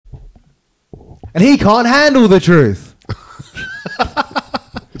And he can't handle the truth.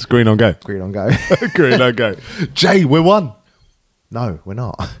 It's green on go. Green on go. Green on go. Jay, we're one. No, we're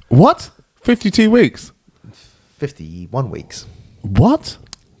not. What? 52 weeks. 51 weeks. What?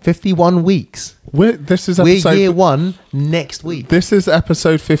 51 weeks. This is We're episode. year one next week. This is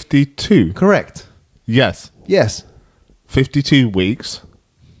episode 52. Correct. Yes. Yes. 52 weeks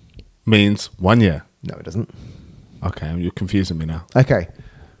means 1 year. No, it doesn't. Okay, you're confusing me now. Okay.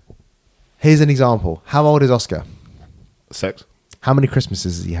 Here's an example. How old is Oscar? 6. How many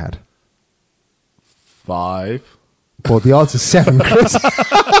Christmases has he had? 5. Well, the answer's 7, Chris.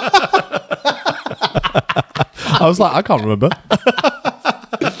 I was like, I can't remember.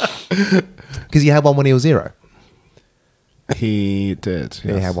 Because he had one when he was 0. He did. He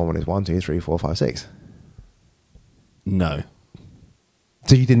had one when he was 1, 2, 3, 4, 5, 6. No.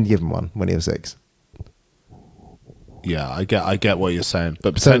 So you didn't give him one when he was 6? Yeah, I get what you're saying,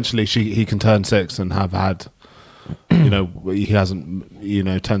 but potentially he can turn 6 and have had, he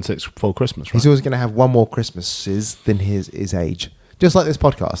hasn't, turned 6 before Christmas. Right? He's always going to have one more Christmases than his age. Just like this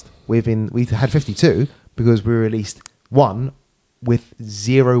podcast, we've had 52 because we released one with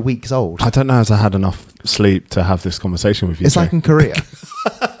 0 weeks old. I don't know as I had enough sleep to have this conversation with you. It's like in Korea.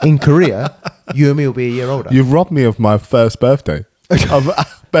 In Korea, you and me will be a year older. You've robbed me of my first birthday. Of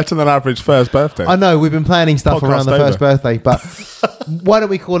better than average first birthday. I know, we've been planning stuff Podcast around the over. first birthday, but why don't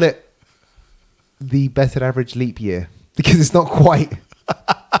we call it the better than average leap year? Because it's not quite.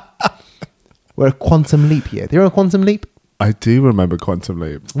 We're a quantum leap year. Do you know a quantum leap? I do remember Quantum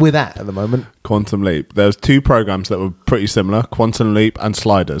Leap. We're that at the moment. Quantum Leap. There's 2 programs that were pretty similar, Quantum Leap and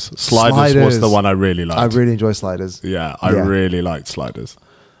Sliders. Sliders was the one I really liked. I really enjoy Sliders. Yeah, I really liked Sliders.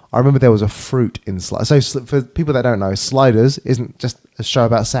 I remember there was a fruit in Sliders. So for people that don't know, Sliders isn't just a show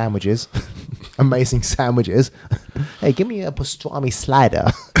about sandwiches. Amazing sandwiches. Hey, give me a pastrami slider.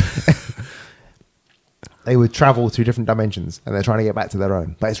 They would travel through different dimensions and they're trying to get back to their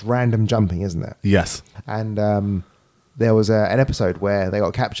own. But it's random jumping, isn't it? Yes. And there was an episode where they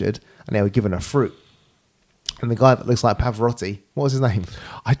got captured and they were given a fruit. And the guy that looks like Pavarotti, what was his name?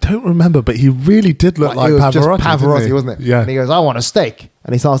 I don't remember, but he really did look like it was Pavarotti. just Pavarotti, didn't he? wasn't it? Yeah. And he goes, I want a steak.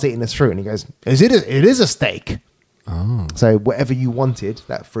 And he starts eating this fruit and he goes, it is a steak. Oh. So whatever you wanted,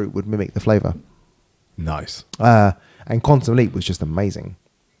 that fruit would mimic the flavour. Nice. And Quantum Leap was just amazing.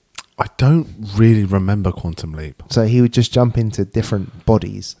 I don't really remember Quantum Leap. So he would just jump into different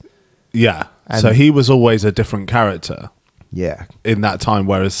bodies. Yeah. And so he was always a different character. Yeah. In that time,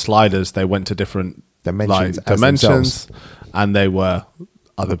 whereas Sliders, they went to different Dimensions as dimensions, themselves. And they were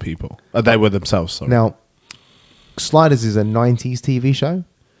other people. They were themselves. Sorry. Now, Sliders is a 90s TV show.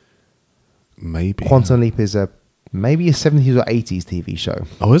 Maybe Quantum Leap is maybe a 70s or 80s TV show.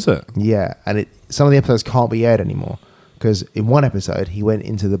 Oh, is it? Yeah, and some of the episodes can't be aired anymore because in one episode he went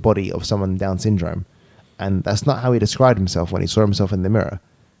into the body of someone with Down syndrome, and that's not how he described himself when he saw himself in the mirror.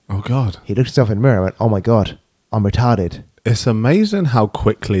 Oh God! He looked himself in the mirror and went, "Oh my God, I'm retarded." It's amazing how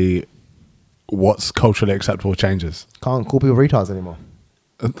quickly what's culturally acceptable changes. Can't call people retards anymore.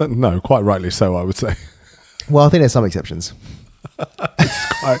 No, quite rightly so, I would say. Well, I think there's some exceptions.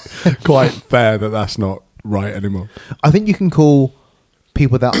 quite fair that that's not right anymore. I think you can call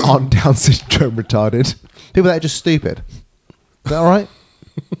people that aren't Down syndrome retarded. People that are just stupid. Is that all right?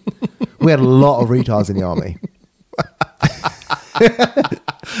 We had a lot of retards in the army.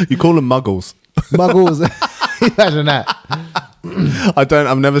 You call them muggles. Muggles. Imagine that.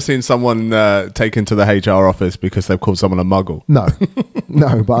 I've never seen someone taken to the HR office because they've called someone a muggle.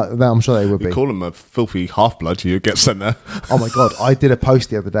 No, but I'm sure they would be. You call them a filthy half-blood, you get sent there. Oh my God, I did a post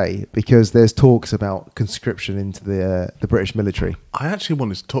the other day because there's talks about conscription into the British military. I actually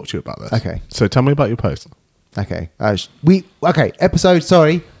wanted to talk to you about this. Okay. So tell me about your post. Okay. Hang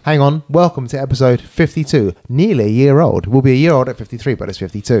on. Welcome to episode 52. Nearly a year old. We'll be a year old at 53, but it's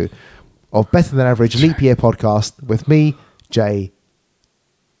 52. Of Better Than Average Leap Year podcast with me, Jay,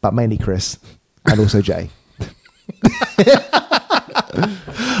 but mainly Chris, and also Jay.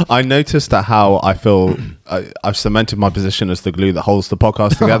 I noticed that how I feel I've cemented my position as the glue that holds the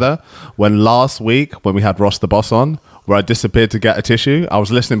podcast together. When last week, when we had Ross the boss on, where I disappeared to get a tissue, I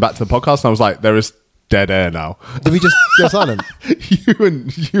was listening back to the podcast and I was like, there is dead air now. Did we just go silent?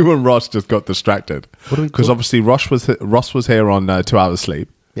 you and Ross just got distracted. Because obviously Ross was here on 2 hours sleep.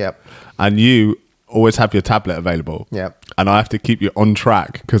 Yep. And you always have your tablet available. Yep. And I have to keep you on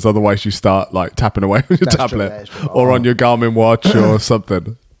track because otherwise you start like tapping away on your tablet or on your Garmin watch or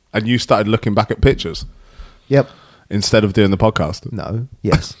something. And you started looking back at pictures. Yep. Instead of doing the podcast. No.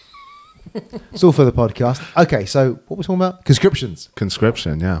 Yes. It's all for the podcast. Okay, so what we're talking about? Conscriptions.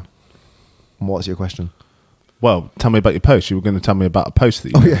 Conscription, yeah. And what's your question? Well, tell me about your post. You were going to tell me about a post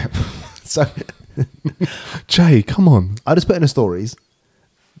that you made. Yeah. So Jay, come on. I just put in the stories.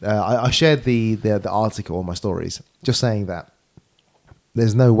 I shared the article on my stories, just saying that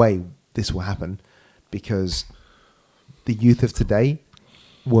there's no way this will happen because the youth of today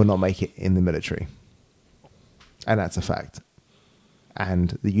will not make it in the military. And that's a fact.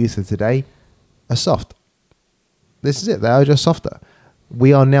 And the youth of today are soft. This is it. They are just softer.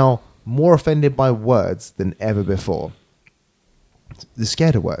 We are now more offended by words than ever before. They're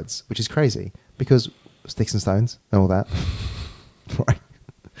scared of words, which is crazy because sticks and stones and all that. Right.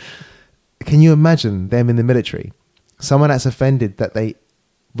 Can you imagine them in the military? Someone that's offended that they,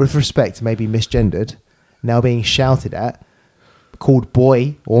 with respect, may be misgendered, now being shouted at, called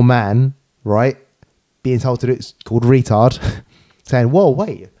boy or man, right? Being told to do it's called retard, saying, whoa,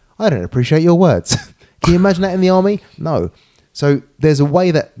 wait, I don't appreciate your words. Can you imagine that in the army? No. So there's a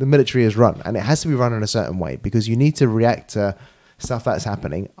way that the military is run, and it has to be run in a certain way because you need to react to stuff that's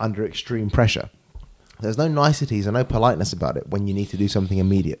happening under extreme pressure. There's no niceties and no politeness about it when you need to do something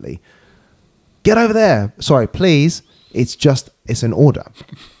immediately. Get over there. Sorry, please. It's an order.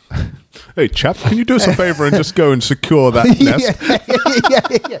 Hey, chap, can you do us a favour and just go and secure that nest?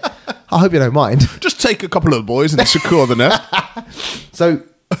 Yeah. I hope you don't mind. Just take a couple of the boys and secure the nest. So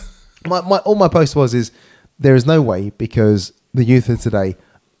all my post is there is no way because the youth of today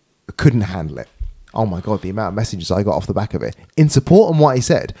couldn't handle it. Oh my God, the amount of messages I got off the back of it in support on what he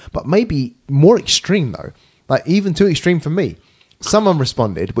said, but maybe more extreme though, like even too extreme for me. Someone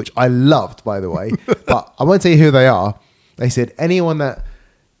responded, which I loved, by the way, but I won't tell you who they are. They said, anyone that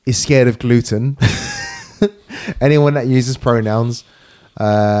is scared of gluten, anyone that uses pronouns,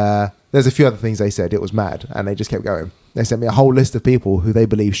 there's a few other things they said. It was mad, and they just kept going. They sent me a whole list of people who they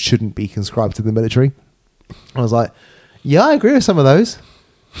believe shouldn't be conscribed to the military. I was like, yeah, I agree with some of those.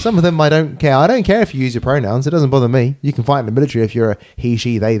 Some of them I don't care. I don't care if you use your pronouns. It doesn't bother me. You can fight in the military if you're a he,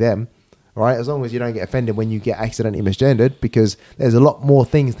 she, they, them. Right? As long as you don't get offended when you get accidentally misgendered, because there's a lot more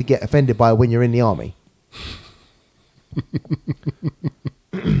things to get offended by when you're in the army.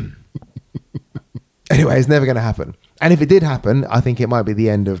 Anyway, it's never going to happen. And if it did happen, I think it might be the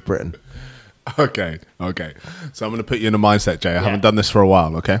end of Britain. Okay. So I'm going to put you in a mindset, Jay. I haven't done this for a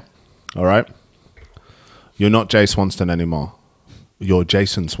while, okay? All right? You're not Jay Swanston anymore. You're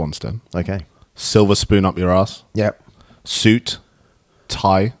Jason Swanston. Okay. Silver spoon up your ass. Yep. Suit.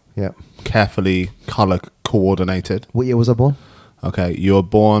 Tie. Yep. Carefully color coordinated. What year was I born? Okay. You were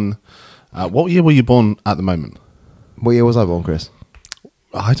born... what year were you born at the moment? What year was I born, Chris?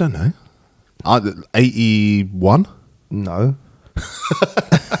 I don't know. 81? No.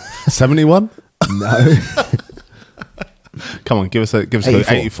 71? No. Come on, give us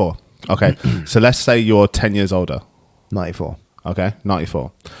a 84. Okay. So let's say you're 10 years older. 94. Okay,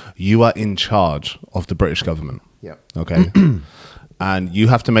 94. You are in charge of the British government. Yep. Okay. And you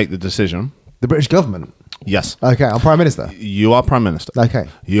have to make the decision. The British government? Yes. Okay, I'm Prime Minister. You are Prime Minister. Okay.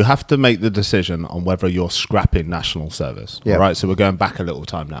 You have to make the decision on whether you're scrapping national service. Yeah. All right, so we're going back a little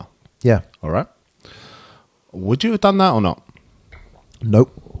time now. Yeah. All right. Would you have done that or not?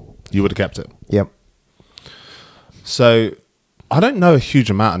 Nope. You would have kept it. Yep. So I don't know a huge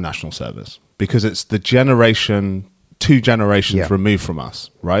amount of national service because it's the two generations removed from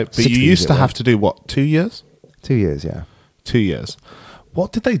us, right? But you used to have to do what, 2 years? 2 years, yeah. 2 years.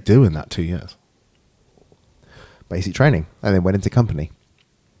 What did they do in that 2 years? Basic training, and then went into company.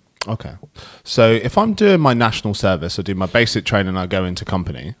 Okay. So if I'm doing my national service or do my basic training, I go into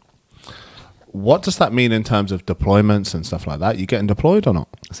company. What does that mean in terms of deployments and stuff like that? You getting deployed or not?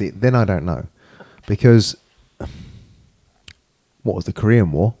 See, then I don't know. Because what was the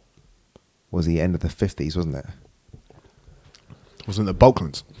Korean War? Was the end of the 50s, wasn't it? Wasn't it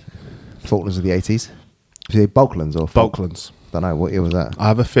Falklands? Falklands of the 80s? Was it Falklands or Falklands? Don't know. What year was that? I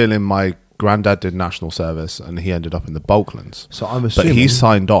have a feeling my granddad did national service and he ended up in the Falklands. So I'm assuming... But he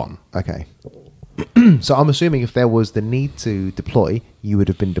signed on. Okay. So I'm assuming if there was the need to deploy, you would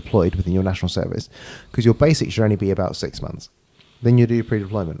have been deployed within your national service because your basic should only be about 6 months. Then you do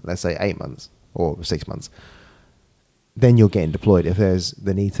pre-deployment, let's say 8 months or 6 months. Then you're getting deployed if there's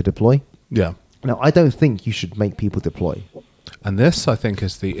the need to deploy. Yeah. Now, I don't think you should make people deploy. And this, I think,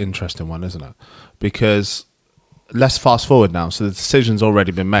 is the interesting one, isn't it? Because let's fast forward now. So the decision's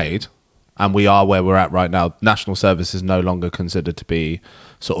already been made and we are where we're at right now. National service is no longer considered to be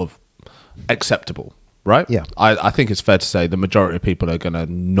sort of acceptable, right? Yeah. I think it's fair to say the majority of people are going to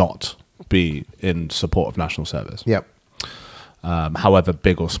not be in support of national service. Yep. However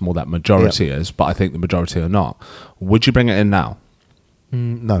big or small that majority is, but I think the majority are not. Would you bring it in now?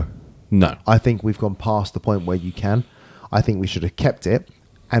 No. No. I think we've gone past the point where you can. I think we should have kept it.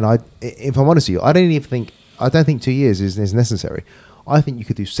 And if I'm honest with you, I don't think 2 years is necessary. I think you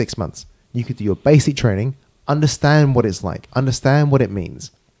could do 6 months. You could do your basic training, understand what it's like, understand what it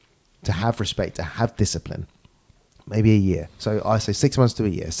means to have respect, to have discipline. Maybe a year. So I say 6 months to a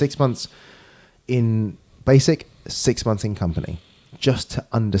year. 6 months in basic, 6 months in company. Just to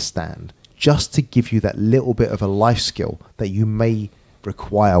understand. Just to give you that little bit of a life skill that you may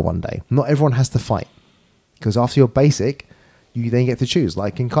require one day. Not everyone has to fight. Because after your basic, you then get to choose.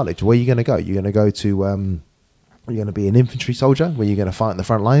 Like in college, where are you going to go? You're going to go to... you're going to be an infantry soldier where you're going to fight in the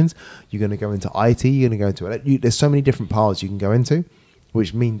front lines. You're going to go into IT. You're going to go into... There's so many different paths you can go into,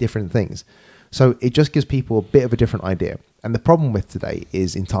 which mean different things. So it just gives people a bit of a different idea. And the problem with today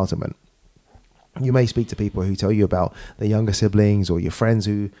is entitlement. You may speak to people who tell you about their younger siblings, or your friends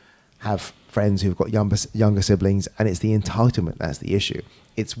who have friends who've got younger siblings, and it's the entitlement that's the issue.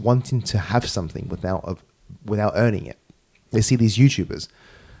 It's wanting to have something without earning it. They see these YouTubers.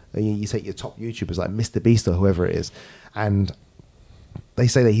 You take your top YouTubers like Mr. Beast or whoever it is, and they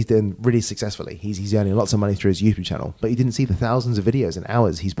say that he's doing really successfully. He's earning lots of money through his YouTube channel, but you didn't see the thousands of videos and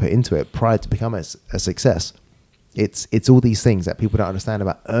hours he's put into it prior to becoming a success. It's all these things that people don't understand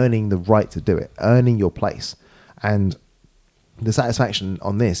about earning the right to do it, earning your place. And the satisfaction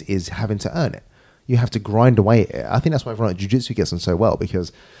on this is having to earn it. You have to grind away at it. I think that's why everyone at jiu-jitsu gets on so well,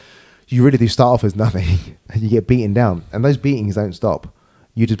 because you really do start off as nothing and you get beaten down, and those beatings don't stop.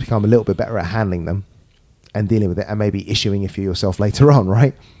 You just become a little bit better at handling them and dealing with it, and maybe issuing it for yourself later on,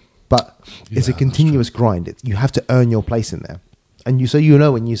 right? But it's a continuous grind. You have to earn your place in there. And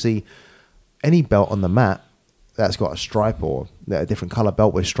when you see any belt on the mat that's got a stripe or a different color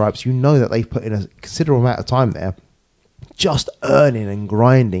belt with stripes, you know that they've put in a considerable amount of time there just earning and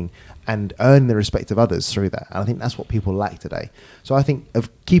grinding and earning the respect of others through that. And I think that's what people lack today. So I think of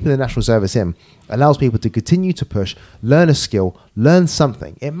keeping the national service in allows people to continue to push, learn a skill, learn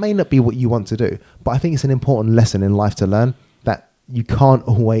something. It may not be what you want to do, but I think it's an important lesson in life to learn that you can't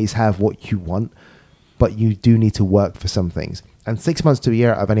always have what you want, but you do need to work for some things. And 6 months to a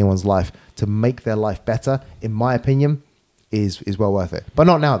year out of anyone's life to make their life better, in my opinion, is well worth it. But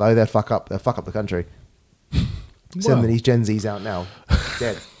not now, though. They'll fuck up the country. Sending these Gen Zs out now.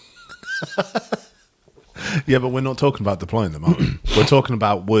 Dead. Yeah, but we're not talking about deploying them, are we? We're talking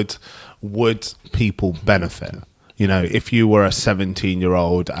about would people benefit? You know, if you were a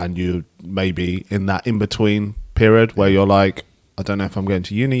 17-year-old and you maybe in that in-between period where you're like, I don't know if I'm going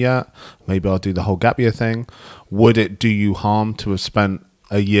to uni yet, maybe I'll do the whole gap year thing. Would it do you harm to have spent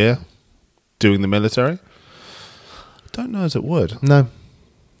a year doing the military? I don't know as it would. No,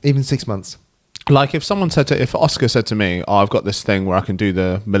 even 6 months. Like if Oscar said to me, oh, I've got this thing where I can do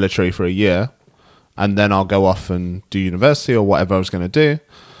the military for a year and then I'll go off and do university or whatever I was going to do,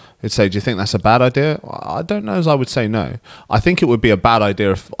 he'd say, do you think that's a bad idea? I don't know as I would say no. I think it would be a bad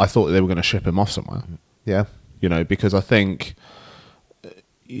idea if I thought they were going to ship him off somewhere. Yeah. You know, because I think,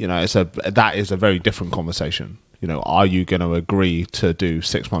 you know, that is a very different conversation. You know, are you going to agree to do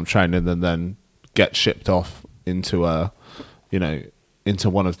 6 month training and then get shipped off into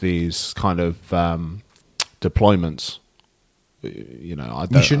into one of these kind of deployments? You know,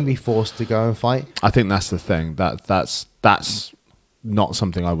 you shouldn't be forced to go and fight. I think that's the thing. That's not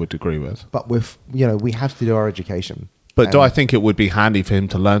something I would agree with. But we have to do our education. But do I think it would be handy for him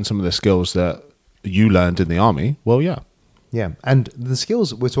to learn some of the skills that you learned in the army? Well, yeah. Yeah, and the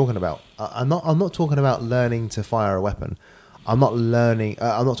skills we're talking about, I'm not talking about learning to fire a weapon. I'm not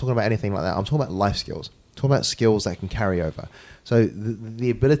talking about anything like that. I'm talking about life skills. I'm talking about skills that can carry over. So the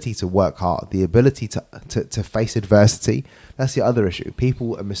ability to work hard, the ability to face adversity, that's the other issue.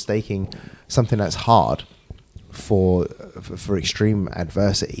 People are mistaking something that's hard for extreme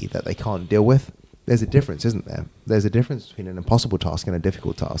adversity that they can't deal with. There's a difference, isn't there? There's a difference between an impossible task and a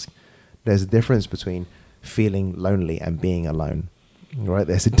difficult task. There's a difference between feeling lonely and being alone, right?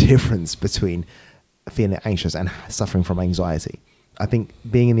 There's a difference between feeling anxious and suffering from anxiety. I think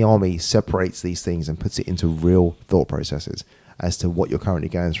being in the army separates these things and puts it into real thought processes as to what you're currently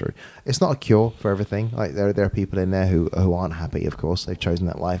going through. It's not a cure for everything. Like there are people in there who aren't happy, of course. They've chosen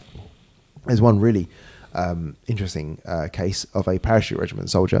that life. There's one really interesting case of a parachute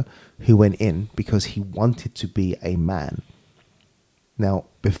regiment soldier who went in because he wanted to be a man. Now,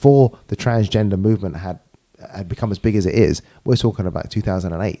 before the transgender movement had become as big as it is, we're talking about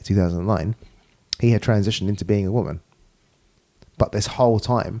 2008, 2009, he had transitioned into being a woman. But this whole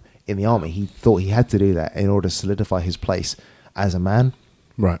time in the army, he thought he had to do that in order to solidify his place as a man.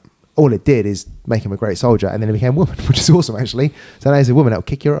 Right. All it did is make him a great soldier, and then he became a woman, which is awesome, actually. So now he's a woman that'll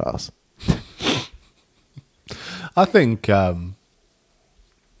kick your ass. I think that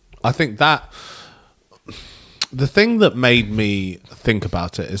the thing that made me think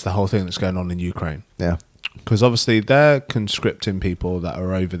about it is the whole thing that's going on in Ukraine. Yeah. Because obviously they're conscripting people that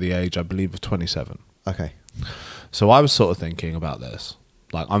are over the age, I believe, of 27. Okay. So I was sort of thinking about this.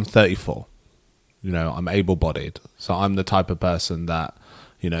 Like, I'm 34. You know, I'm able-bodied. So I'm the type of person that,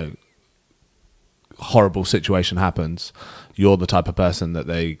 you know, horrible situation happens. You're the type of person that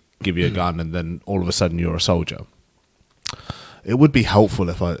they give you a gun and then all of a sudden you're a soldier. It would be helpful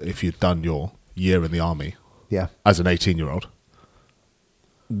if you'd done your year in the army as an 18-year-old,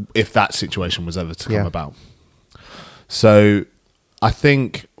 if that situation was ever to come about. So I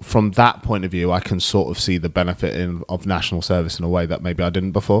think from that point of view, I can sort of see the benefit of national service in a way that maybe I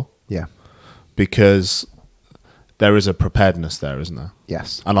didn't before. Yeah. Because there is a preparedness there, isn't there?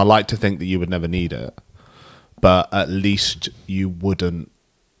 Yes. And I like to think that you would never need it, but at least you wouldn't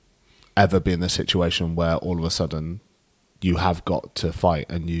ever be in the situation where all of a sudden you have got to fight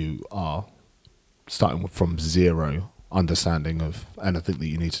and you are starting from zero understanding of anything that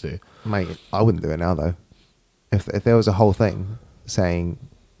you need to do. Mate, I wouldn't do it now though. If there was a whole thing saying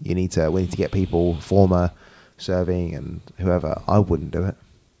we need to get people former serving and whoever, I wouldn't do it.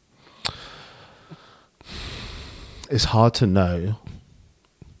 It's hard to know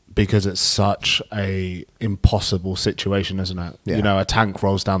because it's such a impossible situation, isn't it? Yeah. You know, a tank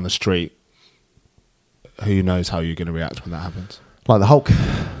rolls down the street. Who knows how you're going to react when that happens? Like the Hulk.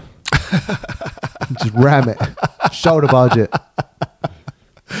 Just ram it. Shoulder barge it.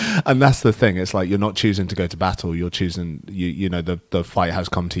 And that's the thing. It's like you're not choosing to go to battle. You're choosing, you know, the fight has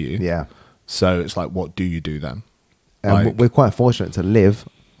come to you. Yeah. So it's like, what do you do then? And Like, we're quite fortunate to live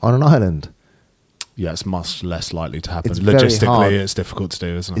on an island. yeah, it's much less likely to happen. It's very Logistically, hard. it's difficult to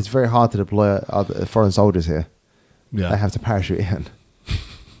do, isn't it? It's very hard to deploy other foreign soldiers here. Yeah. They have to parachute in.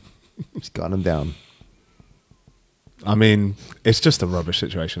 Just gun them down. I mean, it's just a rubbish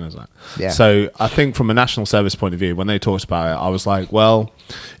situation, isn't it? Yeah. So I think from a national service point of view, when they talked about it, I was like, well,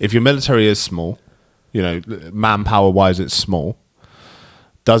 if your military is small, you know, manpower-wise it's small,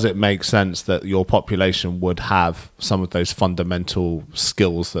 does it make sense that your population would have some of those fundamental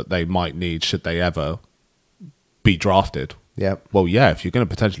skills that they might need should they ever be drafted? Yep. Well, yeah, if you're going to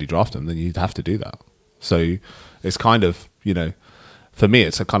potentially draft them, then you'd have to do that. So it's kind of, you know, for me,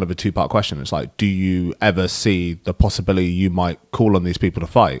 it's a kind of a two-part question. It's like, do you ever see the possibility you might call on these people to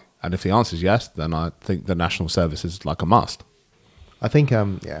fight? And if the answer is yes, then I think the national service is like a must. I think,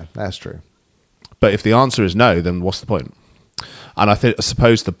 yeah, that's true. But if the answer is no, then what's the point? And I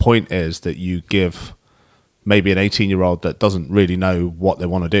suppose the point is that you give maybe an 18-year-old that doesn't really know what they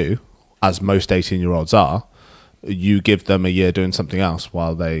want to do, as most 18-year-olds are, you give them a year doing something else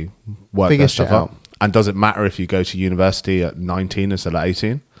while they work Figure their stuff shit out. out. And does it matter if you go to university at 19 instead of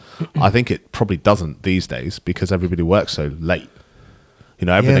 18? I think it probably doesn't these days because everybody works so late. You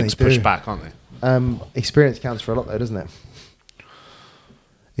know, everything's they pushed do. back, aren't they? Experience counts for a lot though, doesn't it?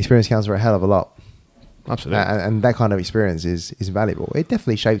 Experience counts for a hell of a lot. Absolutely. And that kind of experience is valuable. It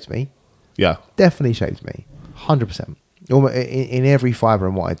definitely shaped me. Yeah. Definitely shaped me. 100%. In every fibre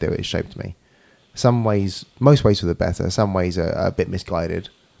in what I do, it shaped me. Some ways, most ways for the better. Some ways are a bit misguided.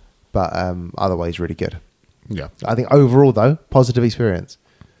 But other ways really good. Yeah. I think overall, though, positive experience.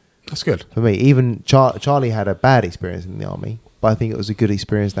 That's good. For me, even Charlie had a bad experience in the army, but I think it was a good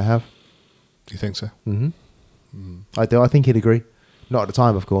experience to have. Do you think so? Mm-hmm. I do. I think he'd agree. Not at the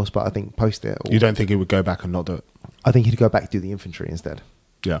time, of course, but I think post it. You don't think he would go back and not do it? I think he'd go back to do the infantry instead.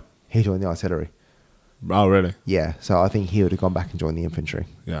 Yeah. He joined the artillery. Oh, really? Yeah, so I think he would have gone back and joined the infantry.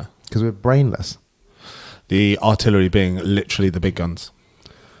 Yeah. Because we're brainless. The artillery being literally the big guns.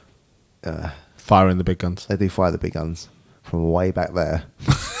 Firing the big guns. They do fire the big guns from way back there.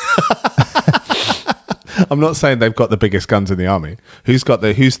 I'm not saying they've got the biggest guns in the army. Who's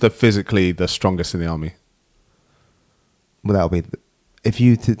the physically the strongest in the army? Well, that'll be... If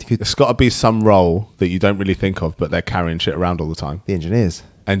you... It's got to be some role that you don't really think of, but they're carrying shit around all the time. the engineers.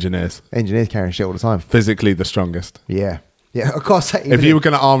 Engineers. Engineers carrying shit all the time. Physically the strongest. Yeah. Yeah, of course. If you were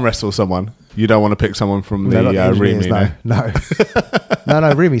going to arm wrestle someone, you don't want to pick someone from the engineers, Remy, no.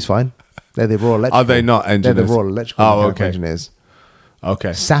 No, Remy's fine. They're the Royal Electrical. Are they not engineers? They're the Royal Electrical Oh, Mechanical okay. engineers.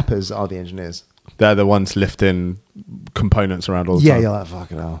 Okay. Sappers are the engineers. They're the ones lifting components around all the Yeah, time. you're like,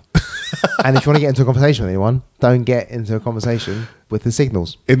 fucking hell. And if you want to get into a conversation with anyone, don't get into a conversation with the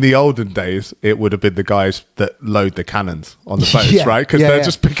signals. In the olden days, it would have been the guys that load the cannons on the boats, Yeah, right? Because yeah, they're yeah.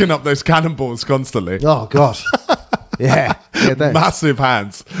 just picking up those cannonballs constantly. Oh, God. Yeah. Yeah, Massive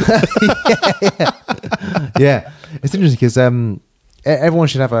hands. yeah. It's interesting because everyone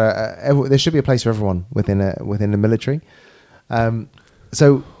should have there should be a place for everyone within the military.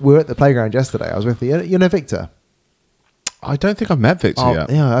 So we were at the playground yesterday. I was with you know Victor. I don't think I've met Victor yet.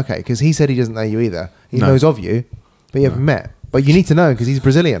 Yeah, okay. Because he said he doesn't know you either. He No. knows of you, but you haven't met. But you need to know because he's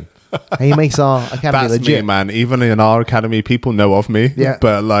Brazilian. He makes our academy That's legit. me, man. Even in our academy, people know of me. Yeah.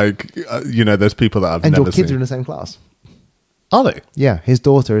 But like, there's people that I've And never your kids seen. are in the same class. Are they? Yeah, his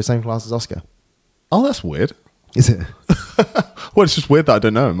daughter is the same class as Oscar. Oh, that's weird. Is it? Well, it's just weird that I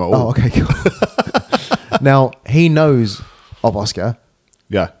don't know him at all. Oh, okay, cool. Now, he knows of Oscar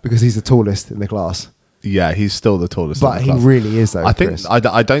Yeah. because he's the tallest in the class. Yeah, he's still the tallest. But in the he class. really is, though, I think Chris. I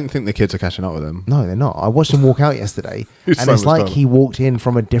don't think the kids are catching up with him. No, they're not. I watched him walk out yesterday, He's and so it's much like taller. he walked in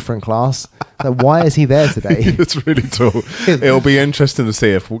from a different class. Like, why is he there today? It's really tall. It'll be interesting to see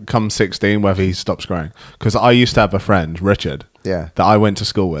if come 16 whether he stops growing. Because I used to have a friend, Richard, Yeah. that I went to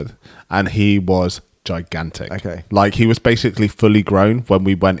school with, and he was gigantic. Okay. Like he was basically fully grown when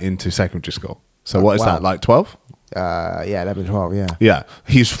we went into secondary school. So what is wow. that, like 12? Yeah, 11, 12, yeah. Yeah,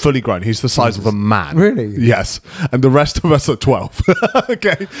 he's fully grown. He's the size of a man. Really? Yes. And the rest of us are 12.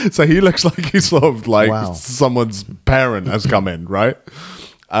 Okay. So he looks like he's sort of like Wow. someone's parent has come in, right?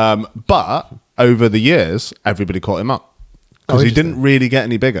 But over the years, everybody caught him up. Because he interesting. didn't really get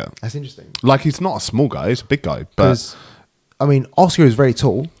any bigger. That's interesting. Like he's not a small guy, he's a big guy. But Because, I mean, Oscar is very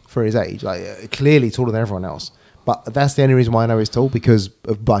tall for his age, like clearly taller than everyone else. But that's the only reason why I know he's tall, because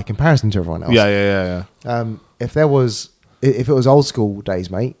by comparison to everyone else. yeah. If it was old school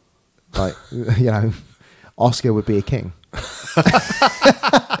days, mate, like, Oscar would be a king.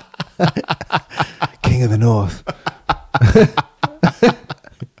 King of the North.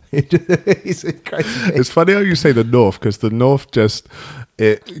 He's a crazy. It's funny how you say the North, because the North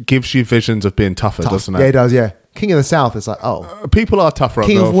it gives you visions of being tougher, doesn't it? Yeah, it does, yeah. King of the South, it's like, oh. People are tougher up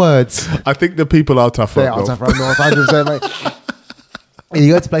King north. of words. I think the people are tougher They up are north. tougher up north, 100%, mate. And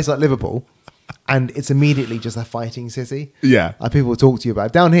you go to a place like Liverpool, and it's immediately just a fighting city. Yeah. Like, people will talk to you about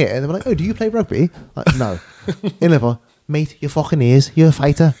it. Down here, and they're like, oh, do you play rugby? Like, no. In Liverpool, mate, your fucking ears, you're a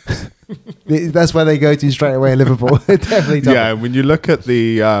fighter. That's where they go to straight away in Liverpool. Definitely tougher. Yeah, when you look at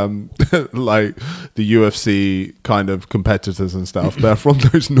the like the UFC kind of competitors and stuff, they're from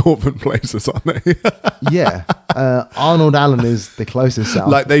those northern places, aren't they? Yeah. Arnold Allen is the closest south.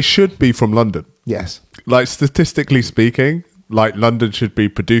 Like they should be from London. Yes. Like statistically speaking, like London should be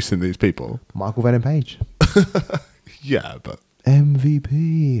producing these people. Michael Venom Page. Yeah, but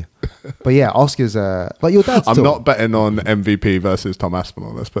MVP. But yeah, Oscar's like your dad's I'm tall. not betting on MVP versus Tom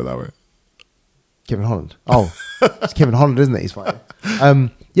Aspinall. Let's put it that way. Kevin Holland. Oh, it's Kevin Holland, isn't it? He's fighting.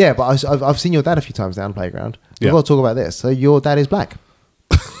 Yeah, but I've seen your dad a few times down the playground. We've Yeah. got to talk about this. So your dad is black,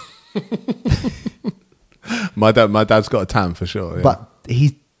 My dad's got a tan for sure. Yeah. but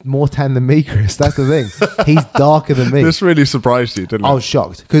he's more tan than me, Chris. That's the thing. He's darker than me. This really surprised you, didn't it? I was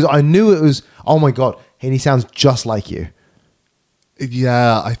shocked because I knew it was. Oh my god! And he sounds just like you,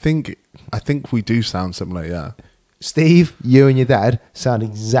 Yeah, I think we do sound similar. Yeah. Steve. You and your dad sound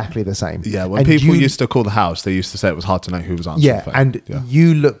exactly the same. Yeah, when And people you- used to call the house, they used to say it was hard to know who was answering yeah, the phone. and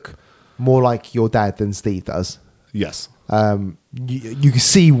you look more like your dad than Steve does. Yes. You can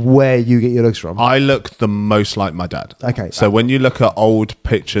see where you get your looks from. I look the most like my dad. Okay. So when you look at old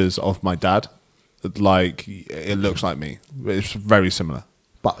pictures of my dad, like it looks like me. It's very similar.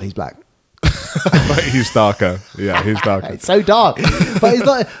 But he's black. But he's darker. Yeah, he's darker. It's so dark. But he's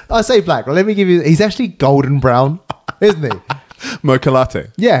not. I say black. Well, let me give you. He's actually golden brown, isn't he? Mocha latte.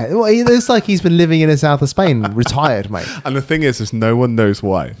 Yeah. Well, it's like he's been living in the south of Spain, retired, mate. And the thing is no one knows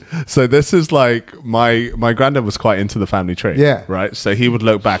why. So this is like my granddad was quite into the family tree. Yeah. Right. So he would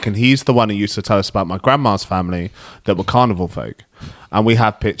look back, and he's the one who used to tell us about my grandma's family that were carnival folk. And we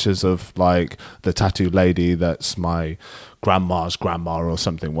have pictures of like the tattooed lady that's my grandma's grandma or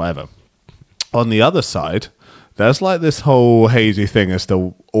something, whatever. On the other side, there's like this whole hazy thing as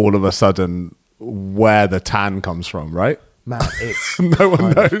to all of a sudden where the tan comes from, right? Man, it's No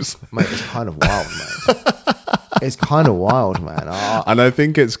one knows. Mate, it's kind of wild, man. It's kind of wild, man. And I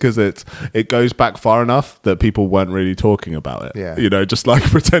think it's because it goes back far enough that people weren't really talking about it. Yeah. You know, just like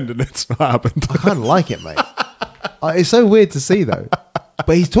pretending it's not happened. I kind of like it, mate. It's so weird to see, though.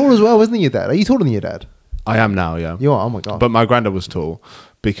 But he's tall as well, isn't he, your dad? Are you taller than your dad? I am now, yeah. You are? Oh, my God. But my granddad was tall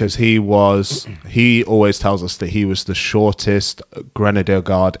because he always tells us that he was the shortest grenadier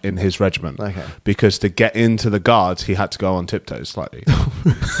guard in his regiment. Okay. Because to get into the guards, he had to go on tiptoes slightly.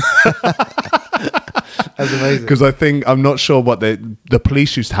 That's amazing. Because I'm not sure what the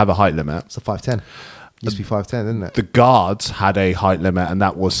police used to have a height limit. It's a 5'10". Used to be 5'10", didn't it? The guards had a height limit, and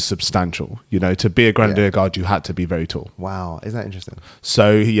that was substantial. You know, to be a grenadier guard, you had to be very tall. Wow. Isn't that interesting?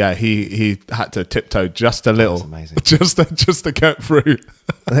 So yeah, he had to tiptoe just a little, That's amazing. just to get through.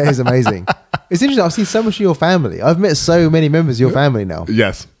 That is amazing. It's interesting. I've seen so much of your family. I've met so many members of your family now.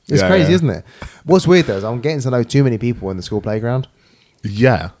 Yes, It's Yeah, crazy, yeah. isn't it? What's weird though is I'm getting to know too many people in the school playground.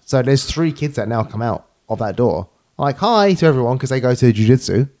 Yeah, So there's 3 kids that now come out of that door. I'm like, hi to everyone because they go to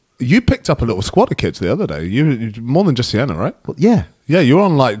jiu-jitsu. You picked up a little squad of kids the other day. You more than just Sienna, right? Well, yeah. Yeah, you're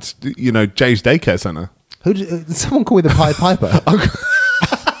on like Jay's daycare center. Who did someone call me the Pied Piper?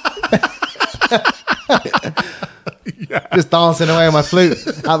 Yeah. Just dancing away on my flute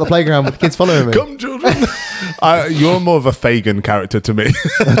out the playground with kids following me. Come, children. You're more of a Fagin character to me.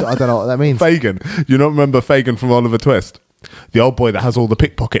 I don't know what that means. Fagin. You don't remember Fagin from Oliver Twist? The old boy that has all the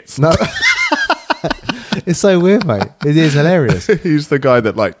pickpockets. No. It's so weird, mate. It is hilarious. He's the guy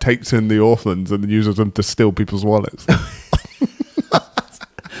that like takes in the orphans and uses them to steal people's wallets.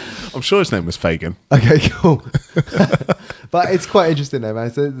 I'm sure his name was Fagin. Okay, cool. But it's quite interesting though,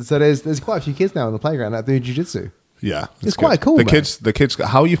 man. So there's quite a few kids now on the playground that do jiu-jitsu. Yeah, it's quite cool. The kids.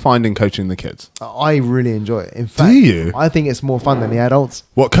 How are you finding coaching the kids? I really enjoy it. In fact, do you? I think it's more fun than the adults.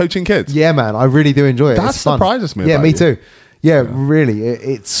 What, coaching kids? Yeah, man. I really do enjoy it. That it's fun. surprises me. Yeah, about me you. too. Yeah, really.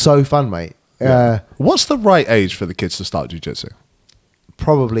 It's so fun, mate. Yeah. What's the right age for the kids to start jiu-jitsu?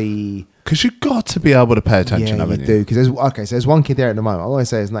 Probably because you've got to be able to pay attention. Yeah, haven't you do. Because so there's one kid there at the moment. I won't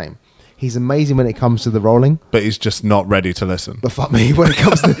say his name. He's amazing when it comes to the rolling, but he's just not ready to listen. But fuck me, when it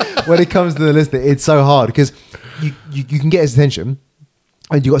comes to the listening, it's so hard because you can get his attention,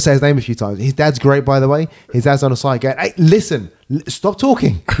 and you got to say his name a few times. His dad's great, by the way. His dad's on the side going, "Hey, listen, stop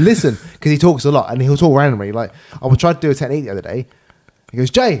talking, listen," because he talks a lot and he'll talk randomly. Like I was trying to do a technique the other day. He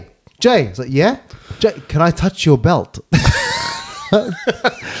goes, Jay. It's like, yeah, Jay, can I touch your belt? Do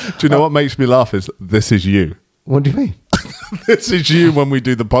you know what makes me laugh is this is you. What do you mean? This is you when we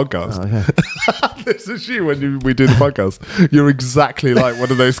do the podcast. Oh, okay. This is you when we do the podcast. You're exactly like one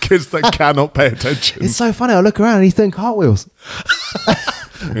of those kids that cannot pay attention. It's so funny. I look around and he's doing cartwheels.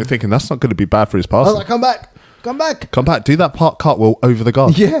 You're thinking that's not going to be bad for his I was passing. like, come back. Do that cartwheel over the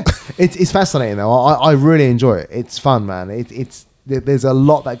guard. Yeah, it's fascinating though. I really enjoy it. It's fun, man. There's a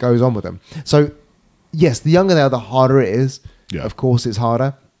lot that goes on with them. So yes, the younger they are, the harder it is. Yeah. Of course, it's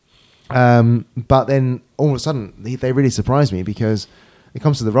harder. But then all of a sudden, they really surprise me because it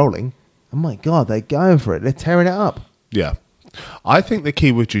comes to the rolling. Oh my God, they're going for it. They're tearing it up. Yeah. I think the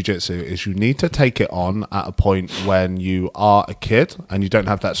key with jiu-jitsu is you need to take it on at a point when you are a kid and you don't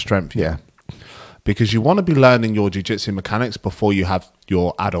have that strength yet. Yeah. Because you want to be learning your jiu-jitsu mechanics before you have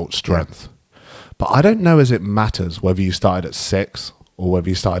your adult strength. Yeah. But I don't know as it matters whether you started at 6 or whether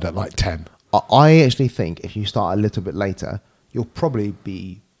you started at like 10. I actually think if you start a little bit later, you'll probably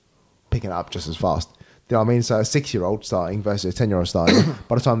be picking it up just as fast. Do you know what I mean? So a 6-year-old starting versus a 10-year-old starting,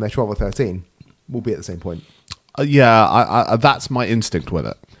 by the time they're 12 or 13, we'll be at the same point. Yeah, that's my instinct with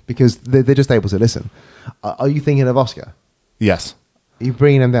it. Because they're just able to listen. Are you thinking of Oscar? Yes. Are you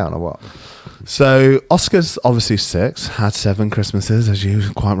bringing him down or what? So Oscar's obviously 6, had 7 Christmases, as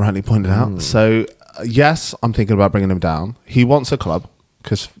you quite rightly pointed out. So yes, I'm thinking about bringing him down. He wants a club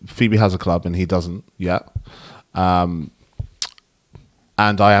because Phoebe has a club and he doesn't yet.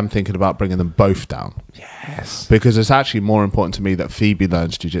 And I am thinking about bringing them both down. Yes. Because it's actually more important to me that Phoebe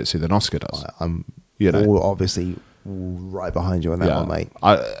learns jiu-jitsu than Oscar does. I'm obviously right behind you on that one, mate.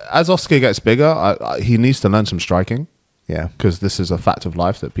 As Oscar gets bigger, he needs to learn some striking. Yeah. Because this is a fact of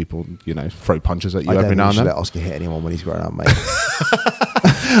life that people, throw punches at you every now and then. Let Oscar hit anyone when he's growing up, mate.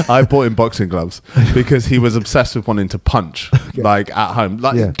 I bought him boxing gloves because he was obsessed with wanting to punch, like at home,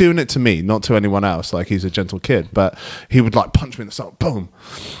 doing it to me, not to anyone else. Like he's a gentle kid, but he would like punch me in the stomach, boom.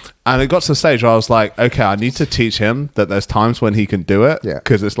 And it got to the stage where I was like, okay, I need to teach him that there's times when he can do it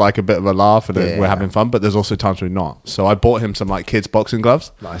because it's like a bit of a laugh and we're having fun, but there's also times we're not. So I bought him some like kids boxing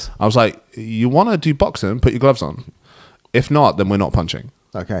gloves. Nice. I was like, you want to do boxing? Put your gloves on. If not, then we're not punching.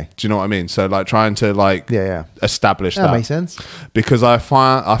 Okay. Do you know what I mean? So like trying to establish that. That makes sense. Because I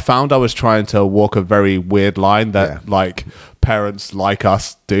found I was trying to walk a very weird line that like parents like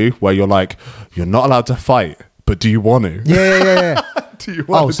us do, where you're like, you're not allowed to fight, but do you want to? Yeah. Do you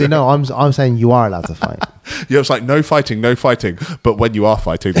want to? No, I'm saying you are allowed to fight. It's like no fighting. But when you are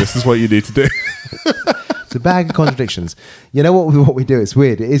fighting, this is what you need to do. It's a bag of contradictions. You know what we do? It's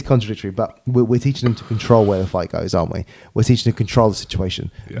weird. It is contradictory, but we're teaching them to control where the fight goes, aren't we? We're teaching them to control the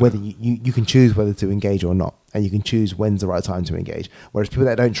situation. Yeah. Whether you can choose whether to engage or not, and you can choose when's the right time to engage. Whereas people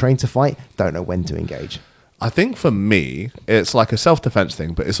that don't train to fight don't know when to engage. I think for me, it's like a self-defense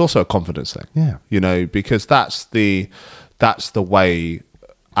thing, but it's also a confidence thing. Yeah. Because that's the way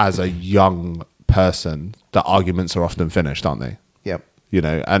as a young person that arguments are often finished, aren't they? Yep.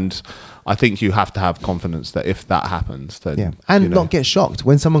 And I think you have to have confidence that if that happens, then not get shocked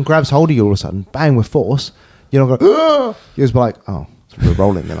when someone grabs hold of you all of a sudden, bang with force. You're not going, "Ugh!" You're just like, oh, we're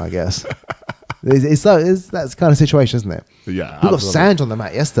rolling then, I guess. it's that kind of situation, isn't it? Yeah, we got Sanj on the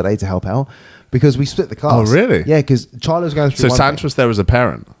mat yesterday to help out because we split the class. Oh, really? Yeah, because Charlie was going through. So Sanj was there as a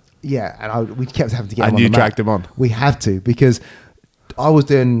parent. Yeah, and we kept having to get him on and the you mat. dragged him on. We have to because I was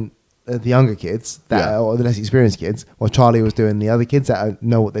doing the younger kids or the less experienced kids, while Charlie was doing the other kids that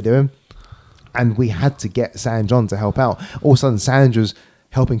know what they're doing. And we had to get Sanj on to help out. All of a sudden, Sanj was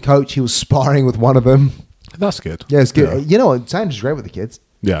helping coach. He was sparring with one of them. That's good. Yeah, it's good. Yeah. You know what? Sanj is great with the kids.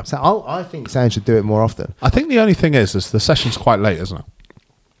 Yeah. So I think Sanj should do it more often. I think the only thing is the session's quite late, isn't it?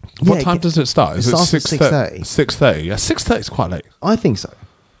 What time does it start? Is it starts at 6:30. 6:30. Yeah, 6:30 is quite late. I think so.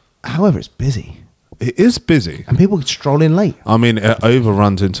 However, it's busy. It is busy. And people stroll in late. I mean, it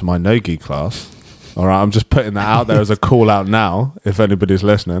overruns into my no-gi class. All right, I'm just putting that out there as a call out now, if anybody's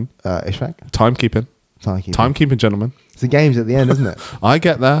listening. Ishak? Timekeeping. Timekeeping, gentlemen. It's the games at the end, isn't it? I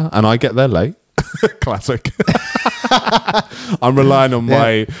get there, and I get there late. Classic. I'm relying on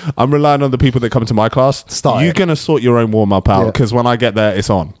the people that come to my class. You're going to sort your own warm-up out, because when I get there, it's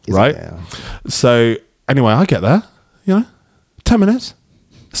on, right? Yeah. So, anyway, I get there, 10 minutes.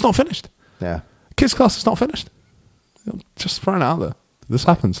 It's not finished. Yeah. Kids' class is not finished. Just throwing it out there. This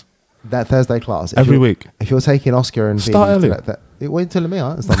happens. That Thursday class every week. If you're taking Oscar and start early, wait telling me,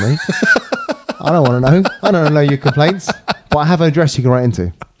 it's not me. I don't want to know. I don't know your complaints, but I have an address you can write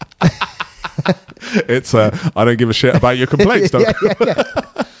into. It's I don't give a shit about your complaints. yeah.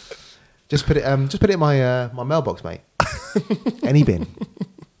 Just put it in my mailbox, mate. Any bin.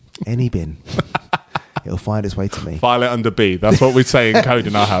 It'll find its way to me. File it under B. That's what we say in code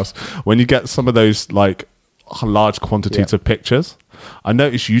in our house. When you get some of those like large quantities of pictures, I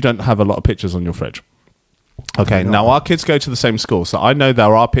notice you don't have a lot of pictures on your fridge. Okay, now our kids go to the same school, so I know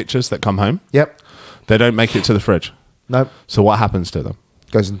there are pictures that come home. Yep. They don't make it to the fridge. Nope. So what happens to them?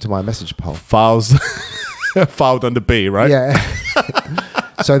 Goes into my message pile. Filed under B, right? Yeah.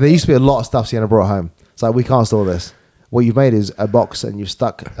 So there used to be a lot of stuff Sienna brought home. It's like, we can't store this. What you've made is a box and you've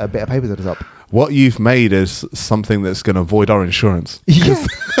stuck a bit of paper to the top. What you've made is something that's going to void our insurance. Yeah.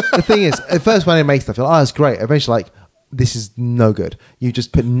 The thing is, at first when I make stuff, you're like, it's great. Eventually, like, this is no good. You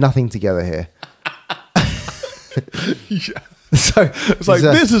just put nothing together here. So it's like,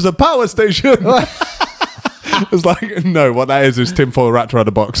 this is a power station. It's like, no, what that is tinfoil wrapped around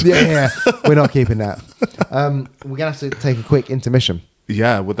a box. Yeah. We're not keeping that. We're going to have to take a quick intermission.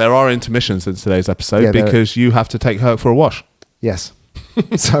 Yeah, well, there are intermissions in today's episode because you have to take her for a wash. Yes.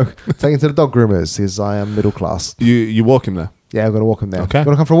 So, take him to the dog groomers because I am middle class. You walk him there? Yeah, I'm going to walk him there. Okay. You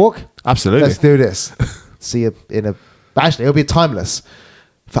want to come for a walk? Absolutely. Let's do this. See you in a... Actually, it'll be timeless.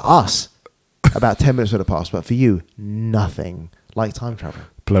 For us, about 10 minutes would have passed, but for you, nothing. Like time travel.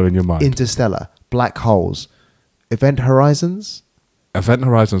 Blowing your mind. Interstellar. Black holes. Event horizons. Event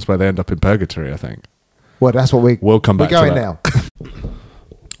horizons where they end up in purgatory, I think. Well, that's what we'll come back to. We're going now.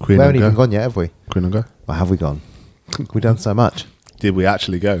 We haven't even gone yet, have we? Queen and go. Or have we gone? We've done so much. Did we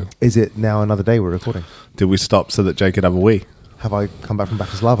actually go? Is it now another day we're recording? Did we stop so that Jay could have a wee? Have I come back from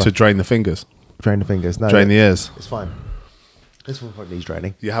Bratislava? To drain the fingers? Drain the fingers. No. Drain the ears? It's fine. This one probably needs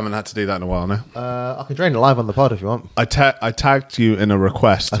draining. You haven't had to do that in a while, no? I can drain it live on the pod if you want. I tagged you in a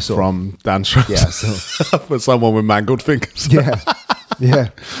request from Dan Strauss. Yeah, for someone with mangled fingers. Yeah.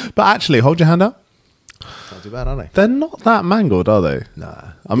 But actually, hold your hand up. Not too bad, are they? They're not that mangled, are they?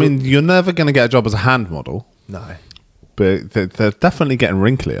 Nah. I mean, you're never going to get a job as a hand model. No. But they're definitely getting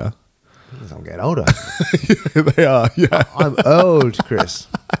wrinklier. Because I'm getting older. They are, yeah. I'm old, Chris.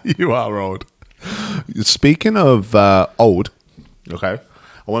 You are old. Speaking of old, okay,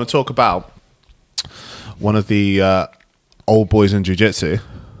 I want to talk about one of the old boys in jiu-jitsu,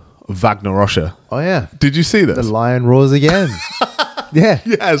 Wagner Rocha. Oh, yeah. Did you see this? The lion roars again. Yeah.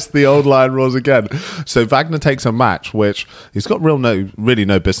 Yes, the old lion roars again. So Wagner takes a match, which he's got really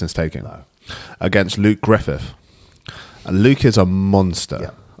no business taking, against Luke Griffith. And Luke is a monster.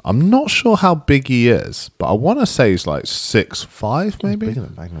 Yeah. I'm not sure how big he is, but I want to say he's like 6'5", maybe. He's bigger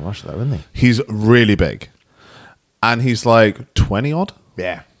than Wagner Rocha, though, isn't he? He's really big. And he's like 20 odd.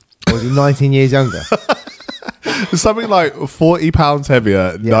 Yeah. Or is he 19 years younger? Something like 40 pounds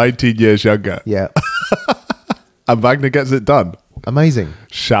heavier, 19 years younger. Yeah. And Wagner gets it done. Amazing.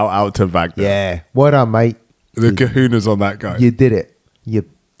 Shout out to Wagner. Yeah. Well done, mate. The kahunas on that guy. You did it. You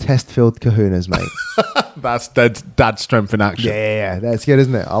test-filled kahunas, mate. That's dad strength in action. Yeah. That's good,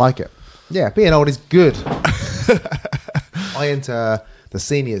 isn't it? I like it. Yeah, being old is good. I enter the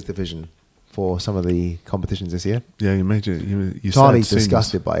seniors division for some of the competitions this year. Yeah, you made it. You Charlie's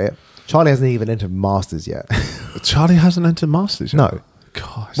disgusted by it. Charlie hasn't even entered Masters yet. Charlie hasn't entered Masters yet? No.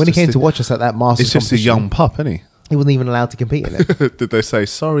 God, when he came to watch us at that Masters it's just a young pup, isn't he? He wasn't even allowed to compete in it. Did they say,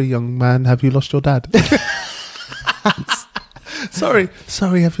 sorry, young man, have you lost your dad? Sorry,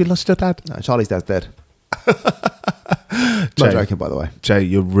 have you lost your dad? No, Charlie's dad's dead. Not joking, by the way. Jay,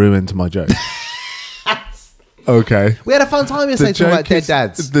 you ruined my joke. Okay. We had a fun time yesterday talking about dead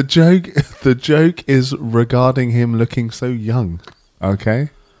dads. The joke is regarding him looking so young. Okay.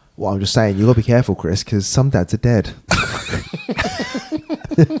 Well, I'm just saying, you got to be careful, Chris, because some dads are dead.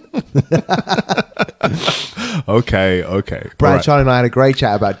 Okay. Brad, Right. Charlie and I had a great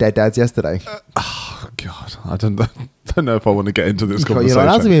chat about dead dads yesterday. Oh, God. I don't know if I want to get into this You're conversation. not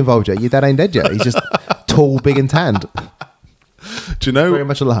allowed to be involved yet. Your dad ain't dead yet. He's just tall, big and tanned. Do you know, Very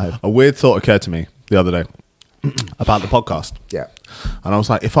much alive. a weird thought occurred to me the other day about the podcast. Yeah. And I was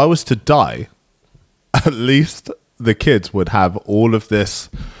like, if I was to die, at least the kids would have all of this,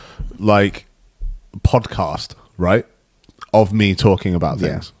 like, podcast, right? Of me talking about Yeah.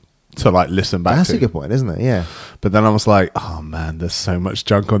 things to, like, listen back That's to. a good point, isn't it? Yeah. But then I was like, oh, man, there's so much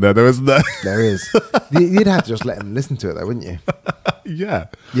junk on there, isn't there? There is. You'd have to just let them listen to it, though, wouldn't you? Yeah.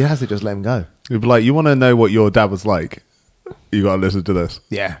 You'd have to just let them go. You'd be like, you want to know what your dad was like? You got to listen to this.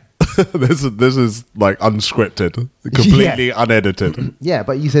 Yeah. This is like unscripted, completely unedited. Yeah,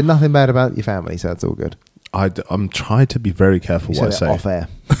 but you said nothing bad about your family, so that's all good. I'm trying to be very careful You what I said say. it off air.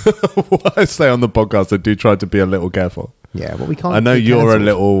 What I say on the podcast, I do try to be a little careful. Yeah, but we can't. I know be you're a cancelled.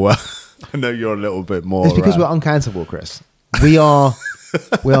 little. I know you're a little bit more. It's because we're uncancelable, Chris. We are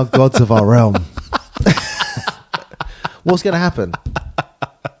gods of our realm. What's going to happen?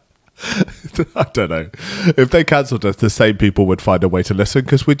 I don't know. If they cancelled us, the same people would find a way to listen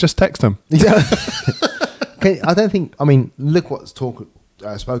because we'd just text them. I don't think. I mean, look what's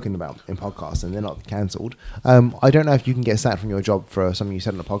spoken about in podcasts, and they're not cancelled. I don't know if you can get sacked from your job for something you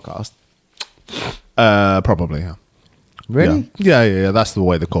said on a podcast. Probably, yeah. Really? Yeah. That's the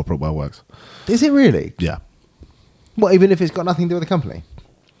way the corporate world works. Is it really? Yeah. Well, even if it's got nothing to do with the company.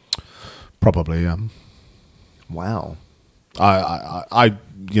 Probably, yeah. Wow. I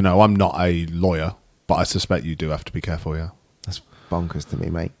I'm not a lawyer, but I suspect you do have to be careful, yeah. That's bonkers to me,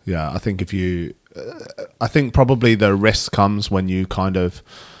 mate. Yeah, I think I think probably the risk comes when you kind of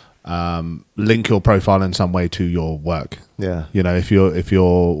link your profile in some way to your work. Yeah. You know, if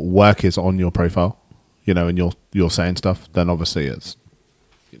your work is on your profile, you know, and you're saying stuff, then obviously it's.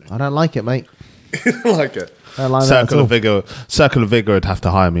 I don't like it, mate. Like it. I don't like that at all. Circle of Vigor would have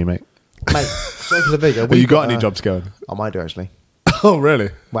to hire me, mate. Mate, Circle of Vigor. Have you got any jobs going? I might do, actually. Oh, really?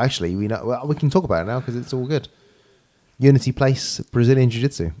 Well, actually, we can talk about it now because it's all good. Unity Place Brazilian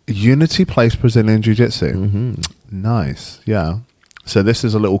Jiu-Jitsu. Unity Place Brazilian Jiu-Jitsu. Mm-hmm. Nice, yeah. So this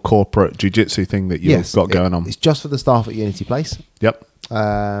is a little corporate jiu-jitsu thing that you've got going on. It's just for the staff at Unity Place. Yep.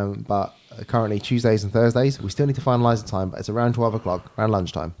 But currently Tuesdays and Thursdays. We still need to finalise the time, but it's around 12 o'clock, around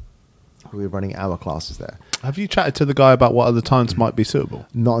lunchtime. We're running our classes there. Have you chatted to the guy about what other times might be suitable?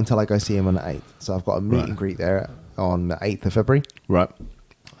 Not until I go see him on the 8th. So I've got a meet and greet there on the 8th of February. Right.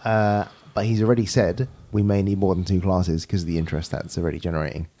 But he's already said we may need more than 2 classes because of the interest that's already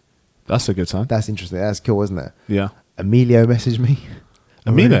generating. That's a good sign. That's interesting. That's cool, isn't it? Yeah. Emilio messaged me.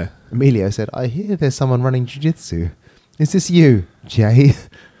 Emilio? Emilio said, I hear there's someone running jiu-jitsu. Is this you, Jay?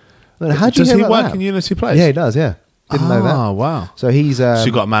 How do you Does hear he about work that? in Unity Place? Yeah, he does, yeah. Didn't know that. Oh, wow. So he's... So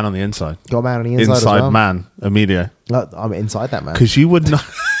you got a man on the inside. got a man on the inside as well. man, Emilio. I'm inside that man. Because you would know.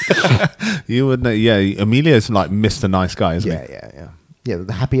 You would know. Yeah, Emilio's like Mr. Nice Guy, isn't he? Yeah. Yeah,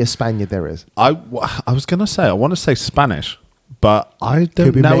 the happiest Spaniard there is. I was going to say, I want to say Spanish, but I don't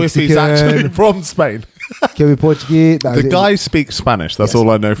Could be know if he's Mexican. actually from Spain. Can we Portuguese? No, The guy speaks Spanish. That's all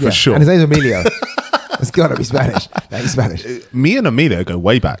I know for sure. And his name's Emilio. It's got to be Spanish. No, he's Spanish. Me and Emilio go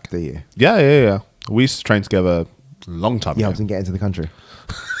way back. Do you? Yeah. We used to train together a long time He ago. helps him get into the country.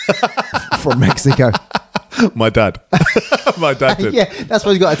 From Mexico. My dad. My dad did. Yeah, that's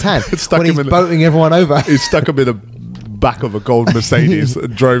why he's got a tan. Stuck when him he's in boating everyone over. He stuck him in the back of a gold Mercedes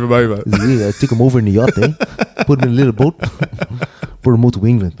and drove him over. Yeah, took him over in the yacht, eh? Put him in a little boat. Put him over to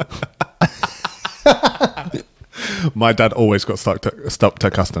England. My dad always got stopped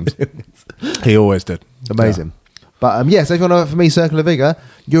at customs. He always did. Amazing. But so if you want to, for me, Circle of Vigor,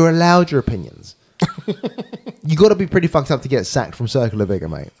 you're allowed your opinions. You got to be pretty fucked up to get sacked from Circle of Vigor,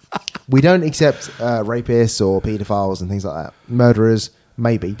 mate. We don't accept rapists or paedophiles and things like that. Murderers,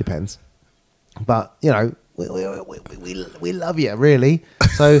 maybe, depends. But, you know, we love you, really.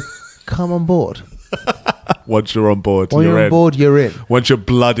 So come on board. Once you're on board, When you're on board, you're in. Once you're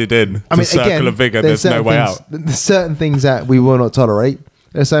blooded in to Circle of Vigor, there's no way out. There's certain things that we will not tolerate.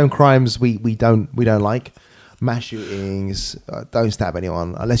 There's certain crimes we don't like. Mass shootings. Don't stab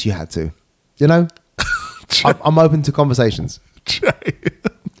anyone unless you had to. You know, I'm open to conversations.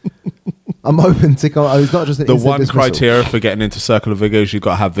 I'm open to. It's not just an the instant one dismissal. criteria for getting into Circle of Vigor is you've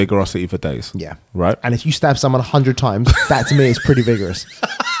got to have vigorosity for days. Yeah. Right. And if you stab someone 100 times, that to me is pretty vigorous.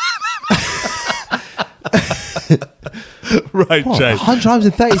 Right, What, Jay. 100 times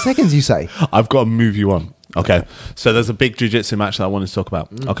in 30 seconds, you say? I've got to move you on. Okay. So there's a big jiu-jitsu match that I wanted to talk about.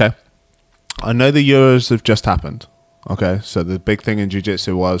 Okay. I know the Euros have just happened. Okay, so the big thing in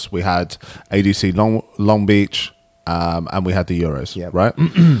jiu-jitsu was we had ADC Long Beach, and we had the Euros, Yep. right?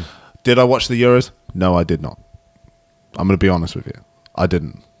 Did I watch the Euros? No, I did not. I'm going to be honest with you. I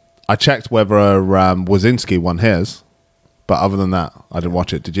didn't. I checked whether Wazinski won his, but other than that, I didn't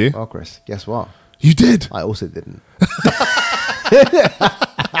watch it. Did you? Well, Chris, guess what? You did? I also didn't.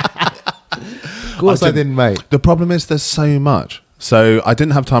 Of course I didn't, mate. The problem is there's so much. So I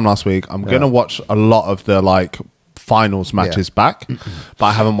didn't have time last week. I'm going to watch a lot of the finals matches back, but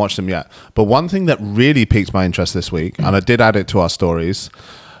I haven't watched them yet. But one thing that really piqued my interest this week, and I did add it to our stories,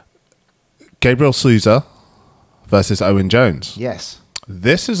 Gabriel Souza versus Owen Jones. Yes.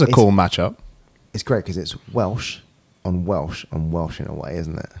 This is a cool matchup. It's great because it's Welsh on Welsh on Welsh in a way,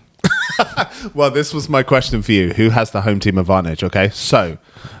 isn't it? Well, this was my question for you. Who has the home team advantage? Okay, so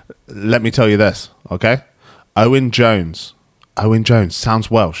let me tell you this. Okay, Owen Jones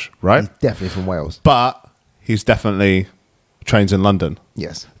sounds Welsh, right? He's definitely from Wales. But he's definitely trains in London.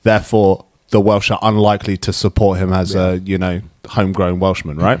 Yes. Therefore, the Welsh are unlikely to support him as a homegrown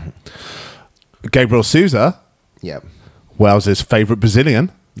Welshman, right? Gabriel Souza, Yep. Wales's favourite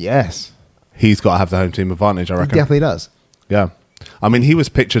Brazilian. Yes. He's got to have the home team advantage, I He reckon. definitely does. Yeah. I mean, he was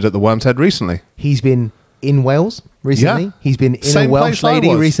pictured at the Worm's Head recently. He's been in Wales recently. Yeah. He's been in Same a Welsh place I lady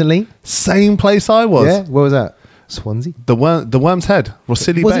was. recently. Same place I was. Yeah. Where was that? Swansea. The Worm's Head,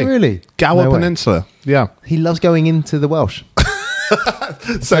 Rossili Was Bay. it really? Gower No way. Peninsula. Yeah. He loves going into the Welsh.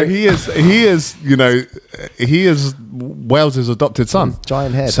 So he is Wales's adopted son.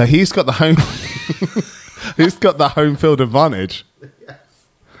 Giant head. So he's got the home he's got the home field advantage.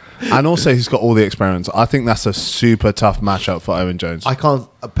 And also he's got all the experience. I think that's a super tough matchup for Owen Jones. I can't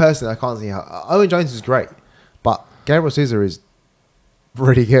see how Owen Jones is great, but Gabriel Souza is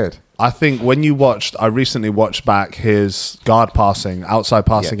really good. I think when I recently watched back his guard passing, outside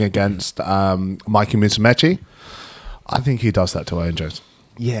passing against Mikey Musumeci. I think he does that to Owen Jones.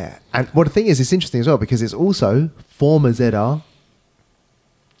 Yeah, and the thing is, it's interesting as well because it's also former ZR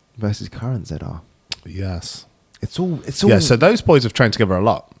versus current ZR. Yes. It's all. Yeah, so those boys have trained together a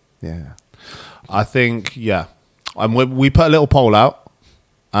lot. Yeah. I think, we put a little poll out,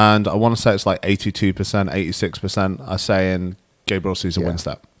 and I want to say it's 82%, 86% are saying Gabriel Souza wins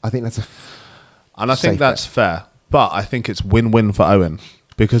that. I think that's And I think safe that's bet. fair. But I think it's win-win for Owen.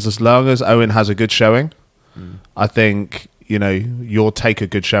 Because as long as Owen has a good showing, I think, you'll take a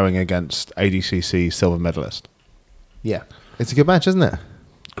good showing against ADCC silver medalist. Yeah. It's a good match, isn't it?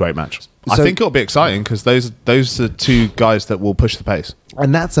 Great match. I So- think it'll be exciting because those are two guys that will push the pace.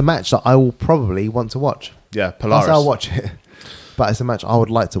 And that's a match that I will probably want to watch. Yeah, Polaris. I'll watch it. But it's a match I would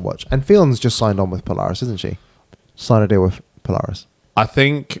like to watch. And Fion's just signed on with Polaris, isn't she? Signed a deal with Polaris. I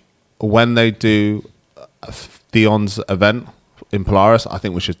think when they do Theon's event in Polaris, I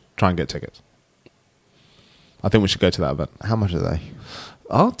think we should try and get tickets. I think we should go to that event. How much are they?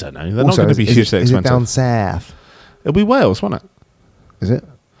 I don't know. They're Also, not going to be hugely is it expensive. down south? It'll be Wales, won't it? Is it?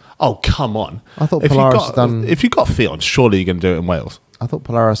 Oh, come on. I thought If Polaris had done... If you got Theon, surely you're going to do it in Wales. I thought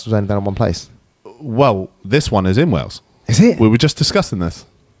Polaris was only down in one place. Well, this one is in Wales. Is it? We were just discussing this.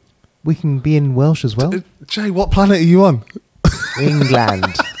 We can be in Welsh as well. Jay, what planet are you on?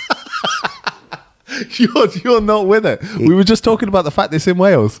 England. You're not with it. We were just talking about the fact it's in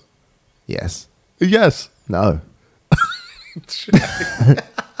Wales. Yes. Yes. No.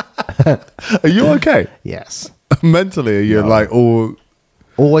 Are you okay? Yes. Mentally, are you all...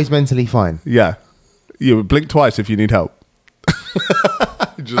 Always mentally fine. Yeah. You blink twice if you need help.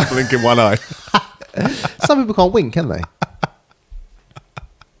 Just blink in one eye. Some people can't wink, can they?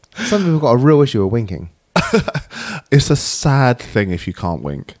 Some people got a real issue with winking. It's a sad thing if you can't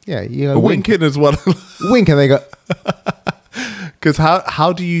wink. Yeah, you go, wink. Winking as well. Wink and they go... Because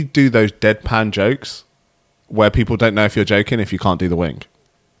how do you do those deadpan jokes where people don't know if you're joking if you can't do the wink?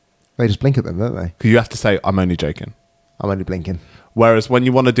 They just blink at them, don't they? Because you have to say, I'm only joking. I'm only blinking. Whereas when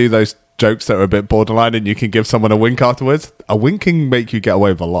you want to do those jokes that are a bit borderline and you can give someone a wink afterwards, a wink can make you get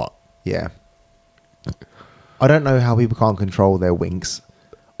away with a lot. Yeah. I don't know how people can't control their winks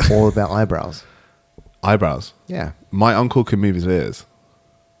or their eyebrows. Eyebrows. Yeah. My uncle can move his ears.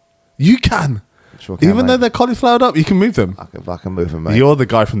 You can. Sure can, Even though mate. they're cauliflowered up, you can move them. I can move them, mate. You're the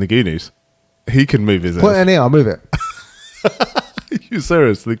guy from the Goonies. He can move his Put it ears. in here, I'll move it. You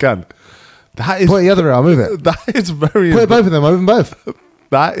seriously can. That is Put it the other ear, I'll move it. that is very Put it both of them, I'll move them both.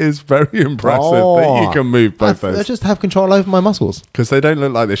 that is very impressive that you can move both I those. just have control over my muscles. Because they don't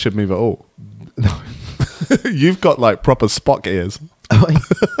look like they should move at all. No. You've got proper Spock ears.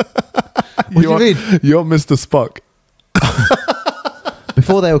 What do you mean? You're Mr. Spock.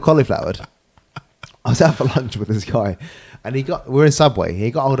 Before they were cauliflowered, I was out for lunch with this guy, and we were in Subway.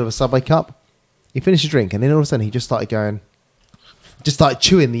 He got hold of a Subway cup, He finished his drink, and then all of a sudden he just started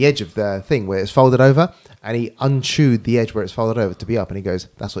chewing the edge of the thing where it's folded over, and he unchewed the edge where it's folded over to be up, and he goes,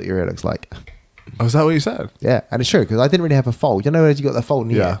 "That's what your ear looks like." Oh, is that what you said? Yeah, and it's true, because I didn't really have a fold. You know, as you got the fold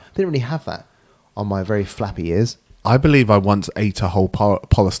in the Yeah. ear, I didn't really have that on my very flappy ears. I believe I once ate a whole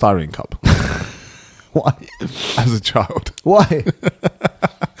polystyrene cup Why? as a child Why?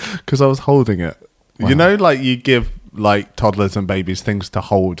 because I was holding it. Wow. You know, like you give like toddlers and babies things to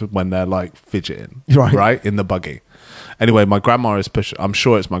hold when they're like fidgeting, Right. in the buggy. Anyway, my grandma is pushing. I'm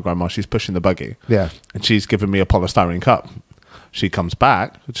sure it's my grandma. She's pushing the buggy. Yeah. And she's giving me a polystyrene cup. She comes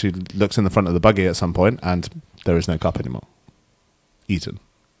back. She looks in the front of the buggy at some point, and there is no cup anymore. Eaten.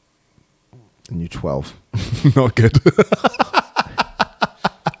 And you're 12. Not good.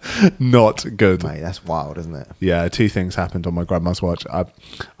 Not good. Mate, that's wild, isn't it? Yeah, two things happened on my grandma's watch.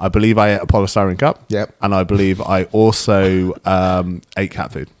 I believe I ate a polystyrene cup. Yep. And I believe I also ate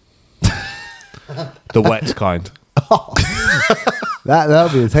cat food. The wet kind. That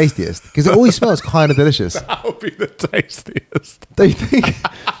would be the tastiest, because it always smells kind of delicious. That would be the tastiest. Don't you think?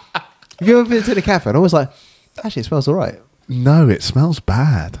 Have you ever been to the cafe and always like, actually, it smells all right? No, it smells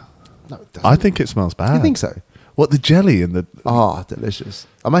bad. No, it doesn't. I think it smells bad. You think so? What, the jelly and the... Oh, delicious.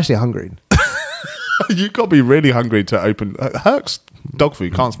 I'm actually hungry. You've got to be really hungry to open... Herc's dog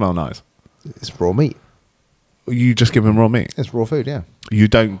food can't smell nice. It's raw meat. You just give him raw meat. It's raw food, yeah. You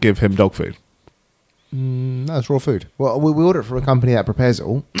don't give him dog food. No, it's raw food. Well, we order it from a company that prepares it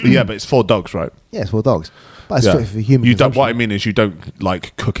all. Yeah, but it's for dogs, right? Yeah, it's for dogs. But it's Yeah. for human You don't. consumption. What I mean is, you don't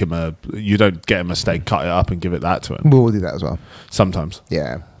like cook him you don't get him a steak, cut it up, and give it that to him. We'll do that as well. Sometimes,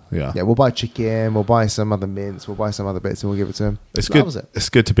 Yeah. yeah, Yeah, we'll buy chicken, we'll buy some other mince, we'll buy some other bits, and we'll give it to him. It's He good. loves it. It's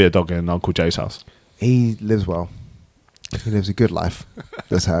good to be a dog in Uncle Joe's house. He lives well. He lives a good life.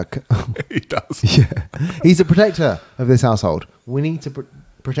 This Herc. He does. Yeah. He's a protector of this household. We need to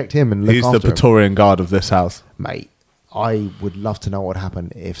protect him and look He's the after him. Praetorian Guard of this house. Mate, I would love to know what would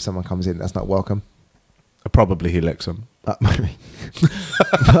happen if someone comes in that's not welcome. Probably he licks them. Maybe.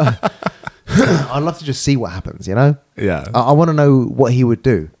 I'd love to just see what happens, you know? Yeah. I want to know what he would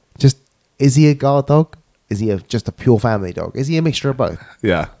do. Just, is he a guard dog? Is he just a pure family dog? Is he a mixture of both?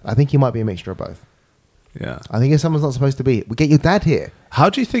 Yeah. I think he might be a mixture of both. Yeah. I think if someone's not supposed to be, we get your dad here. How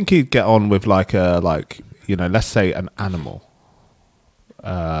do you think he'd get on with let's say an animal?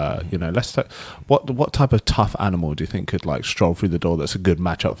 Let's say what type of tough animal do you think could like stroll through the door that's a good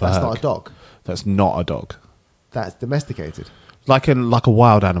matchup for That's Herc? not a dog. That's not a dog. That's domesticated. Like a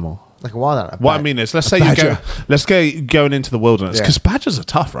wild animal. Like a wild animal. What I mean is, let's a say badger. going into the wilderness, Yeah. because badgers are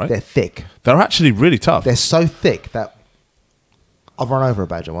tough, right? They're thick. They're actually really tough. They're so thick that I've run over a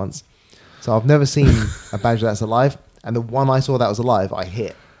badger once. So I've never seen a badger that's alive. And the one I saw that was alive, I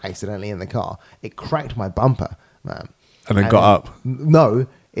hit accidentally in the car. It cracked my bumper, man. And then got up. No,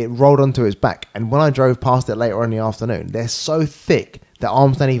 it rolled onto its back. And when I drove past it later on in the afternoon, they're so thick that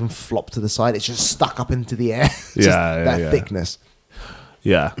arms don't even flop to the side. It's just stuck up into the air. Just that thickness.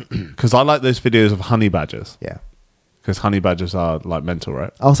 Yeah, because I like those videos of honey badgers. Yeah. Because honey badgers are like mental,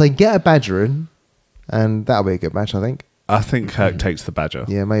 right? I'll say get a badger in, and that'll be a good match, I think. I think Herc takes the badger.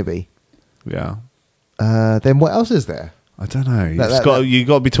 Yeah, maybe. Yeah. Then what else is there? I don't know. You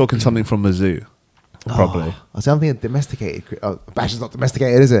got to be talking something from a zoo, probably. I was thinking domesticated. Oh, badger's not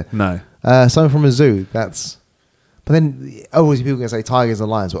domesticated, is it? No. Something from a zoo. That's. But then obviously people can say tigers and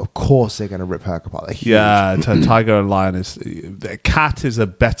lions, but of course they're going to rip Herc apart. They're huge. Yeah, tiger and lion is. A cat is a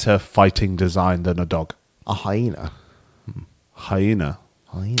better fighting design than a dog. A hyena. Hyena.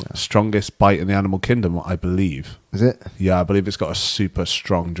 Hyena. Strongest bite in the animal kingdom, I believe. Is it? Yeah, I believe it's got a super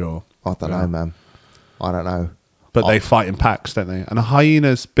strong jaw. I don't know, man. I don't know. But they fight in packs, don't they? And a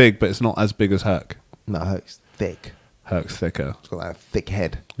hyena's big, but it's not as big as Herc. No, Herc's thick. Herc's thicker. It's got that thick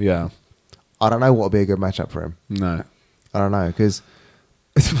head. Yeah. I don't know what would be a good matchup for him. No. I don't know, because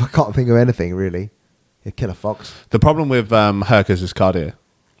I can't think of anything, really. He'd kill a fox. The problem with Herc is his cardio.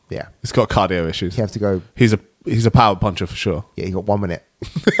 Yeah. He's got cardio issues. You have to go... He's a power puncher for sure. Yeah, you got 1 minute.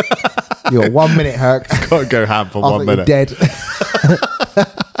 You got 1 minute, Herc. Got to go ham for After 1 minute. you're dead.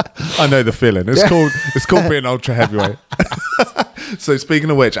 I know the feeling. It's called being ultra heavyweight. So speaking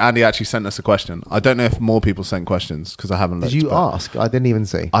of which, Andy actually sent us a question. I don't know if more people sent questions because I haven't looked. Did you but ask? I didn't even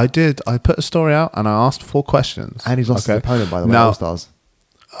see. I did. I put a story out and I asked 4 questions. And he's lost his opponent, by the way, Now- All Stars.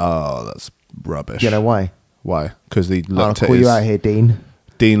 Oh, that's rubbish. You know why? Why? Because he I'll looked at call his, you out here, Dean.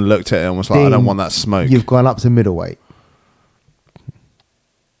 Dean looked at it and was like, I Dean, don't want that smoke. You've gone up to middleweight.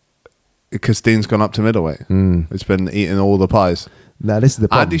 Because Dean's gone up to middleweight. It's been eating all the pies. No, this is the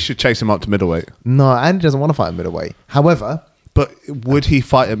problem. Andy should chase him up to middleweight. No, Andy doesn't want to fight in middleweight. However, But would he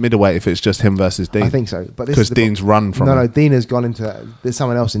fight at middleweight if it's just him versus Dean? I think so. But because Dean's run from no, Dean has gone into, there's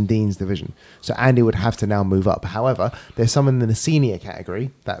someone else in Dean's division. So Andy would have to now move up. However, there's someone in the senior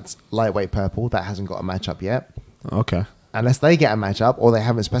category that's lightweight purple that hasn't got a matchup yet. Okay. Unless they get a matchup or they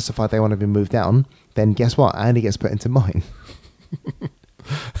haven't specified they want to be moved down, then guess what? Andy gets put into mine.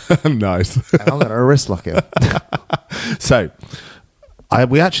 Nice. And I'm going to wrist lock him. So,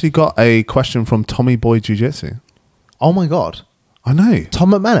 we actually got a question from Tommy Boy Jiu-Jitsu. Oh my God. I know.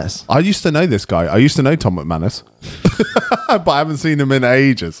 Tom McManus. I used to know this guy. I used to know Tom McManus. But I haven't seen him in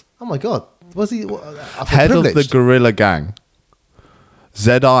ages. Oh my God. Was he? Head of the Guerrilla Gang.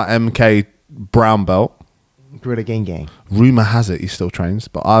 ZRMK brown belt. Guerrilla Gang. Rumour has it he still trains,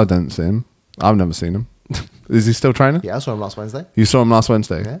 but I don't see him. I've never seen him. Is he still training? Yeah, I saw him last Wednesday. You saw him last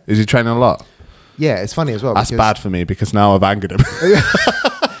Wednesday? Yeah. Is he training a lot? Yeah, it's funny as well. That's bad for me because now I've angered him.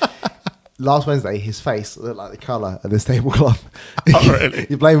 Last Wednesday, his face looked like the colour of this tablecloth. Oh, really?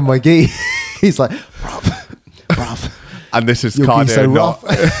 You're blaming my gi. He's like, rough. And this is Your cardio. gi's so rough.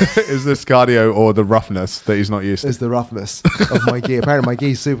 Is this cardio or the roughness that he's not used to? It's the roughness of my gi. Apparently, my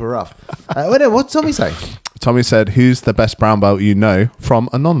gi's super rough. Wait, what did Tommy say? Tommy said, "Who's the best brown belt you know?" From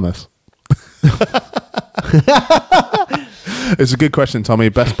Anonymous. It's a good question, Tommy.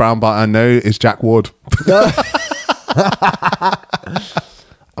 Best brown belt I know is Jack Ward.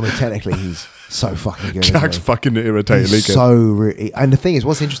 I mean, technically, he's so fucking good. Jack's fucking irritatingly He's good. so and the thing is,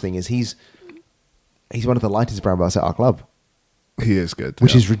 what's interesting is he's one of the lightest brown belts at our club, He is good.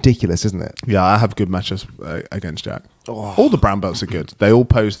 which is ridiculous, isn't it? Yeah, I have good matches against Jack. All the brown belts are good. They all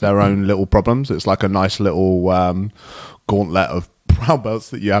pose their own little problems. It's like a nice little gauntlet of brown belts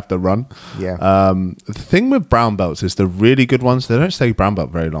that you have to run. Yeah. The thing with brown belts is the really good ones, they don't stay brown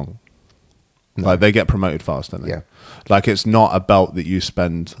belt very long. No. Like they get promoted fast, don't they? Yeah. Like it's not a belt that you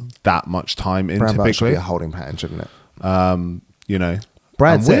spend that much time in Brown belt should typically. be a holding pattern, shouldn't it? You know.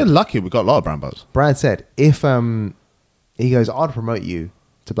 Brad And we're said- lucky we've got a lot of brown belts. Brad said if he goes, I'd promote you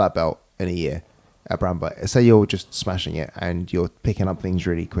to black belt in a year at brown belt. Say you're just smashing it and you're picking up things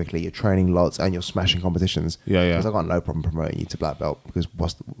really quickly, you're training lots and you're smashing competitions. Yeah, yeah. Because I've got no problem promoting you to black belt because why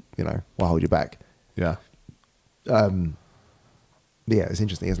hold you back? Yeah. Yeah, it's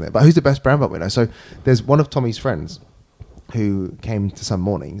interesting, isn't it? But who's the best brown belt we know? So there's one of Tommy's friends who came to some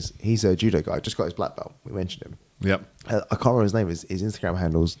mornings. He's a judo guy, just got his black belt. We mentioned him. Yep. I can't remember his name. His Instagram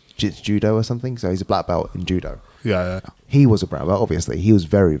handle's Jits Judo or something. So he's a black belt in judo. Yeah, yeah. He was a brown belt, obviously. He was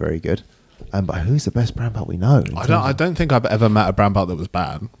very, very good. But who's the best brown belt we know? I don't think I've ever met a brown belt that was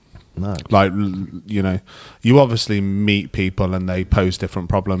bad. No. Like, you know, you obviously meet people and they pose different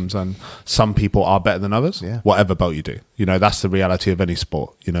problems, and some people are better than others. Yeah. Whatever belt you do, you know, that's the reality of any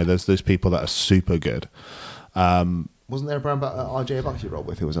sport. You know, there's those people that are super good. Wasn't there a brown belt at RJ Bucks you rolled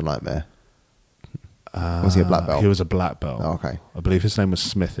with who was a nightmare? Was he a black belt? He was a black belt. Oh, okay. I believe his name was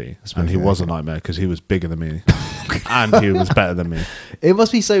Smithy, and Smithy, he was a okay. nightmare because he was bigger than me, and he was better than me. It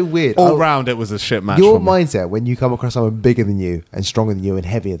must be so weird. All round, it was a shit match. Your for me. mindset when you come across someone bigger than you and stronger than you and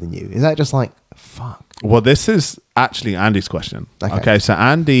heavier than you, is that just like, fuck? Well, this is actually Andy's question. Okay. Okay, so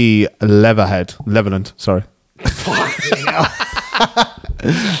Andy Leverland, sorry.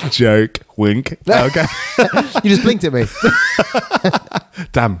 Joke, wink. Okay. You just blinked at me.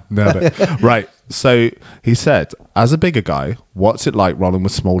 Damn, nailed it. Right. So he said, as a bigger guy, what's it like rolling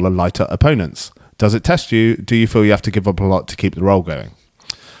with smaller, lighter opponents? Does it test you? Do you feel you have to give up a lot to keep the roll going?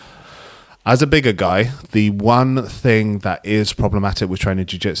 As a bigger guy, the one thing that is problematic with training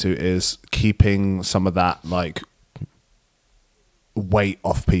jiu-jitsu is keeping some of that like weight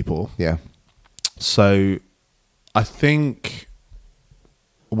off people. Yeah. So I think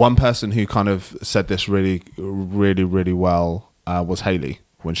one person who kind of said this really, really, really well was Haley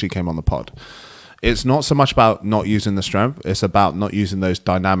when she came on the pod. It's not so much about not using the strength. It's about not using those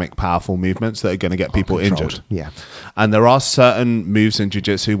dynamic, powerful movements that are going to get people injured. Yeah. And there are certain moves in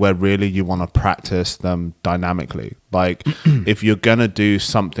jiu-jitsu where really you want to practice them dynamically. Like if you're going to do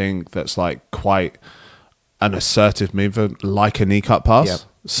something that's like quite an assertive movement, like a knee cut pass, Yep.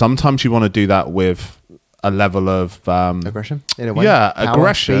 sometimes you want to do that with a level of Aggression, in a way. yeah, Power,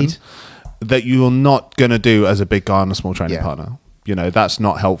 aggression speed. that you're not going to do as a big guy and a small training Yeah. partner. You know, that's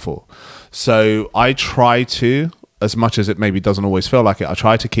not helpful. So I try to, as much as it maybe doesn't always feel like it, I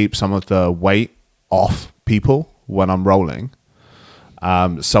try to keep some of the weight off people when I'm rolling.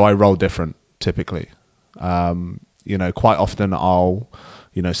 So I roll different typically. You know, quite often I'll,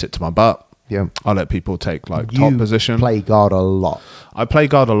 you know, sit to my butt. Yeah. I'll let people take like You top position. play guard a lot. I play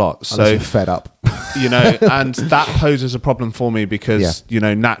guard a lot. Unless So you're fed up. you know, and that poses a problem for me because, Yeah. you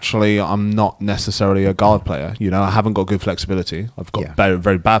know, naturally I'm not necessarily a guard player. You know, I haven't got good flexibility. I've got Yeah. very,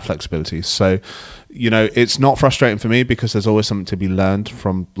 very bad flexibility. So, you know, it's not frustrating for me because there's always something to be learned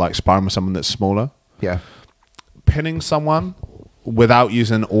from like sparring with someone that's smaller. Yeah. Pinning someone without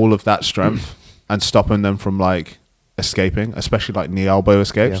using all of that strength and stopping them from like escaping, especially like knee elbow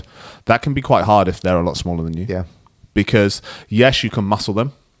escapes, that can be quite hard if they're a lot smaller than you. Yeah. Because yes, you can muscle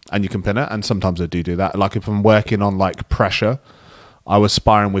them and you can pin it, and sometimes I do that. Like if I'm working on like pressure, I was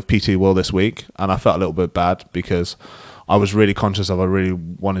sparring with PT Will this week and I felt a little bit bad because I was really conscious of, I really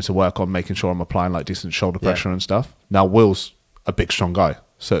wanted to work on making sure I'm applying like decent shoulder pressure and stuff. Now Will's a big strong guy,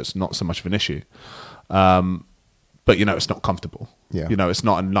 so it's not so much of an issue. But you know, it's not comfortable. Yeah. You know, it's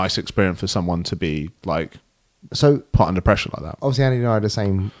not a nice experience for someone to be like put under pressure like that. Obviously Andy and I are the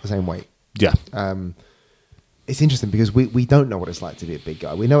same weight. Yeah. It's interesting because we don't know what it's like to be a big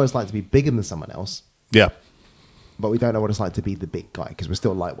guy. We know what it's like to be bigger than someone else. Yeah. But we don't know what it's like to be the big guy because we're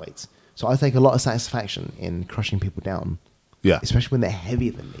still lightweights. So I take a lot of satisfaction in crushing people down. Yeah. Especially when they're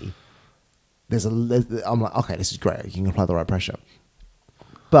heavier than me. I'm like, okay, this is great. You can apply the right pressure.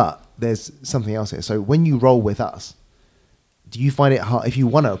 But there's something else here. So when you roll with us, do you find it hard, if you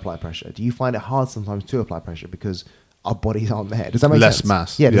want to apply pressure, do you find it hard sometimes to apply pressure because our bodies aren't there? Does that make sense? Less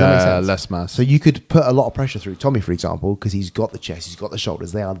mass. Yeah, does that make sense? Less mass. So you could put a lot of pressure through Tommy, for example, because he's got the chest, he's got the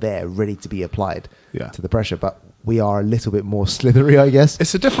shoulders. They are there, ready to be applied to the pressure. But we are a little bit more slithery, I guess.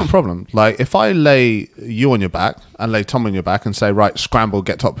 It's a different problem. Like if I lay you on your back and lay Tom on your back and say, right, scramble,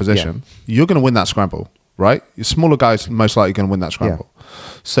 get top position, you're going to win that scramble, right? Your smaller guys most likely going to win that scramble.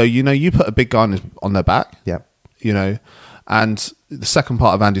 So, you know, you put a big guy on their back, you know, and the second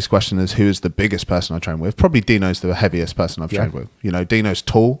part of Andy's question is who is the biggest person I train with? Probably Dino's the heaviest person I've trained with. You know, Dino's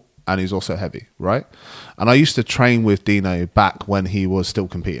tall and he's also heavy, right? And I used to train with Dino back when he was still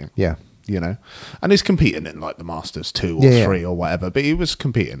competing. Yeah. You know, and he's competing in like the Masters 2 or 3 or whatever, but he was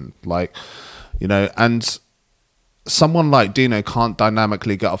competing like, you know, and someone like Dino can't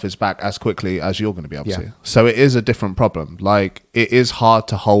dynamically get off his back as quickly as you're going to be able to. So it is a different problem. Like it is hard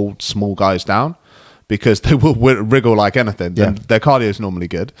to hold small guys down because they will wriggle like anything. And their cardio is normally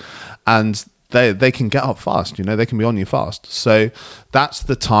good and they can get up fast, you know, they can be on you fast. So that's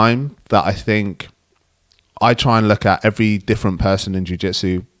the time that I think I try and look at every different person in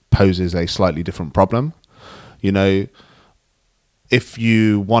jiu-jitsu poses a slightly different problem. You know, if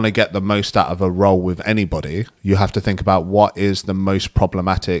you want to get the most out of a roll with anybody, you have to think about what is the most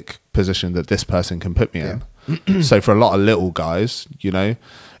problematic position that this person can put me in. So for a lot of little guys, you know,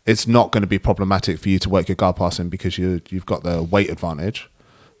 it's not going to be problematic for you to work your guard passing because you've got the weight advantage.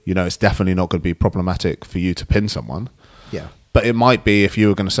 You know, it's definitely not going to be problematic for you to pin someone. Yeah. But it might be if you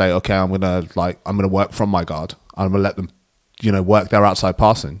were going to say, okay, I'm going to work from my guard. I'm going to let them, you know, work their outside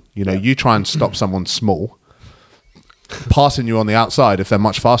passing. You know, you try and stop someone small passing you on the outside if they're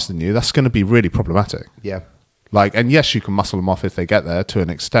much faster than you, that's going to be really problematic. Yeah. Like, and yes, you can muscle them off if they get there to an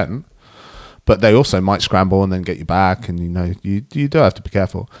extent, but they also might scramble and then get you back, and you know, you do have to be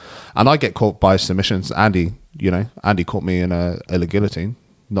careful. And I get caught by submissions. Andy caught me in a guillotine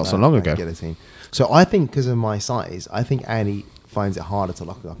not so long ago. Guillotine. So I think because of my size, I think Andy finds it harder to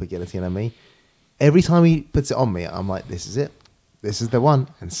lock up a guillotine than me. Every time he puts it on me, I'm like, this is it. This is the one.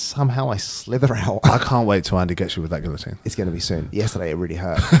 And somehow I slither out. I can't wait till Andy gets you with that guillotine. It's going to be soon. Yesterday, it really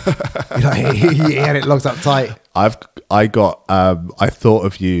hurt. You know, he had it locked up tight. I thought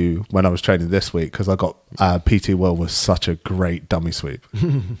of you when I was training this week because I got PT Will was such a great dummy sweep.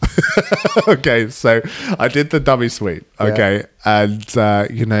 Okay, so I did the dummy sweep. Okay, and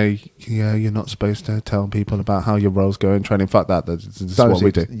you know, you're not supposed to tell people about how your roll's going training. Fuck that. This is what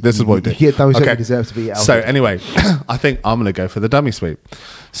we do. This is what we do. You get dummy sweep, you deserve to be out. So anyway, I think I'm going to go for the dummy sweep.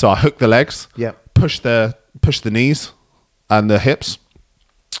 So I hook the legs. Yeah. Push the knees and the hips.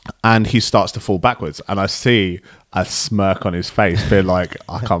 And he starts to fall backwards, and I see a smirk on his face, being like,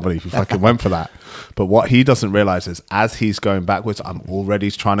 I can't believe you fucking went for that. But what he doesn't realize is as he's going backwards, I'm already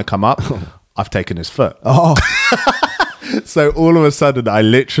trying to come up. I've taken his foot. Oh. So all of a sudden, I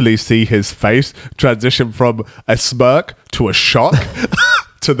literally see his face transition from a smirk to a shock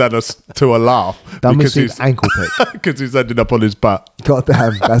to then to a laugh. Dummy sweep ankle pick. Because he's ended up on his butt. God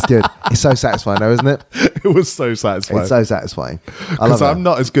damn, that's good. It's so satisfying though, isn't it? It was so satisfying. It's so satisfying. Because I'm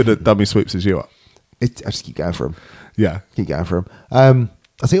not as good at dummy sweeps as you are. I just keep going for him. Yeah. Keep going for him. I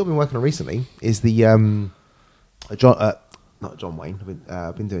think what I've been working on recently is the not John Wayne.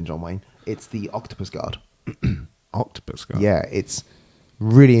 I've been doing John Wayne. It's the octopus guard. Octopus guard? Yeah, it's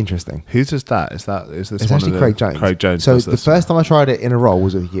really interesting. Whose is that? Is this it's one actually of Craig Jones. Craig Jones. So the first time I tried it in a roll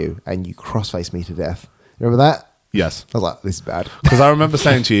was with you, and you cross-faced me to death. Remember that? Yes. I was like, this is bad. Because I remember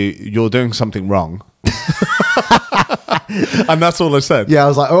saying to you, you're doing something wrong. And that's all I said. Yeah, I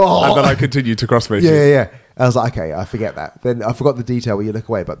was like, oh. And then I continued to crossface you. Yeah. I was like, okay, I forget that. Then I forgot the detail where you look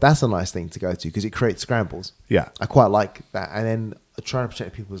away, but that's a nice thing to go to because it creates scrambles. Yeah. I quite like that. And then trying to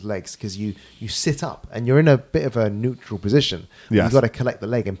protect people's legs because you sit up and you're in a bit of a neutral position. Yes. You've got to collect the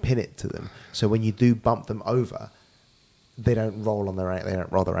leg and pin it to them. So when you do bump them over, they don't roll on they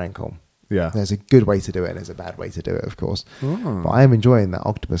don't roll their ankle. Yeah. There's a good way to do it and there's a bad way to do it, of course. Mm. But I am enjoying that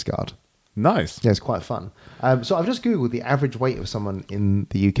octopus guard. Nice. Yeah, it's quite fun. So I've just Googled the average weight of someone in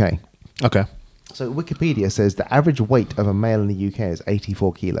the UK. Okay. So Wikipedia says the average weight of a male in the UK is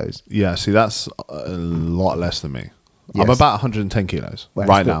 84 kilos. Yeah, see, that's a lot less than me. Yes. I'm about 110 kilos Well,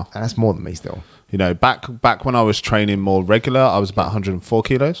 right still, now. and that's more than me still. You know, back when I was training more regular, I was about 104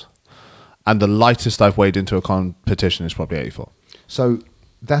 kilos. And the lightest I've weighed into a competition is probably 84. So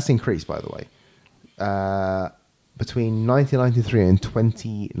that's increased, by the way. Between 1993 and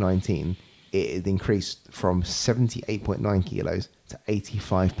 2019, it increased from 78.9 kilos to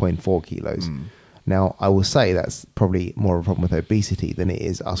 85.4 kilos. Now, I will say that's probably more of a problem with obesity than it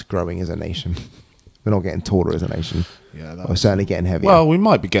is us growing as a nation. We're not getting taller as a nation. Yeah, We're certainly getting heavier. Well, we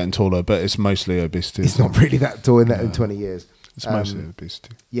might be getting taller, but it's mostly obesity. It's not really that tall in 20 years. It's mostly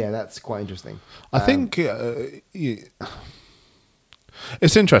obesity. Yeah, that's quite interesting. I think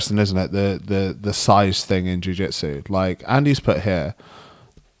it's interesting, isn't it? The size thing in jiu-jitsu. Like Andy's put here,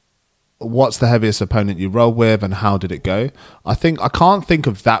 what's the heaviest opponent you roll with and how did it go? I can't think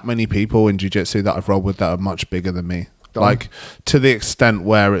of that many people in jiu-jitsu that I've rolled with that are much bigger than me. Dom. Like to the extent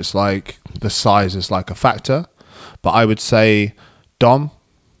where it's like the size is like a factor. But I would say Dom,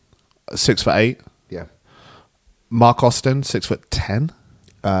 6'8". Yeah. Mark Austin, 6'10".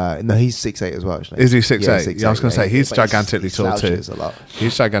 No, he's 6'8" as well, actually. Is he 6'8"? Yeah, 6'8", Yeah, I was going to say, he's but gigantically he tall too. slouches a lot.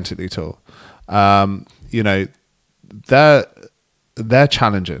 He's gigantically tall. You know, they're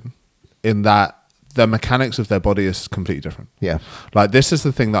challenging in that the mechanics of their body is completely different. Yeah. Like, this is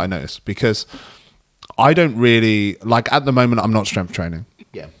the thing that I noticed, because I don't really, like, at the moment, I'm not strength training.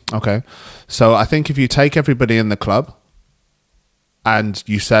 Yeah. Okay. So I think if you take everybody in the club and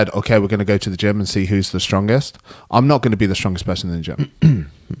you said, okay, we're going to go to the gym and see who's the strongest, I'm not going to be the strongest person in the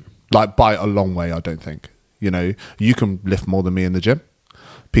gym. Like, by a long way, I don't think. You know, you can lift more than me in the gym.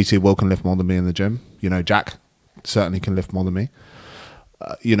 PT Will can lift more than me in the gym. You know, Jack certainly can lift more than me.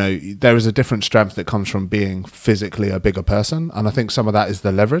 You know, there is a different strength that comes from being physically a bigger person. And I think some of that is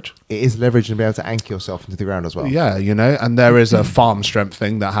the leverage. It is leverage and be able to anchor yourself into the ground as well. Yeah, you know, and there is a farm strength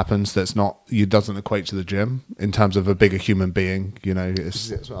thing that happens that's not, you doesn't equate to the gym in terms of a bigger human being, you know.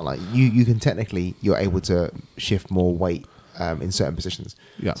 It's, As well, like you can technically, you're able to shift more weight in certain positions.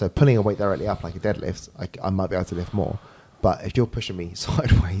 Yeah. So pulling a weight directly up like a deadlift, I might be able to lift more. But if you're pushing me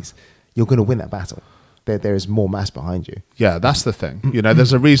sideways, you're going to win that battle. There is more mass behind you. yeah, that's the thing. You know,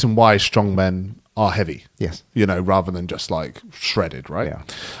 there's a reason why strong men are heavy. Yes. You know, rather than just like shredded, right? Yeah.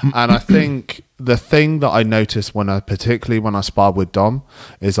 And I think the thing that I noticed particularly when I sparred with Dom,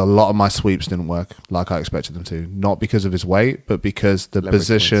 is a lot of my sweeps didn't work like I expected them to. Not because of his weight, but because the Leverage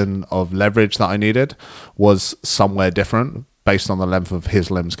position of leverage that I needed was somewhere different based on the length of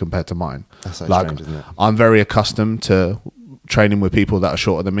his limbs compared to mine. That's so like, strange, isn't it? I'm very accustomed to training with people that are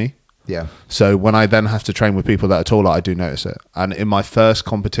shorter than me. Yeah. So when I then have to train with people that are taller, I do notice it. And in my first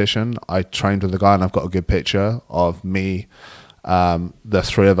competition, I trained with a guy, and I've got a good picture of me, the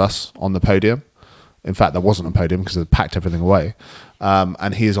three of us on the podium. In fact, there wasn't a podium because I packed everything away.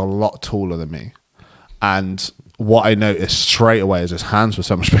 And he is a lot taller than me. And what I noticed straight away is his hands were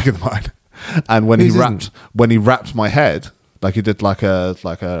so much bigger than mine. And when he wrapped my head, like he did like a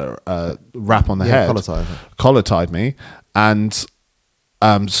wrap on the head, collar tied me, and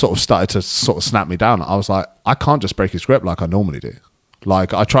sort of started to sort of snap me down. I was like, I can't just break his grip like I normally do.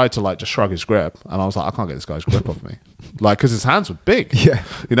 Like, I tried to like just shrug his grip, and I was like, I can't get this guy's grip off me. Like, because his hands were big. Yeah.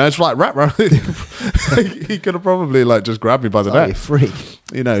 You know, it's like he could have probably like just grabbed me by the neck. You freak.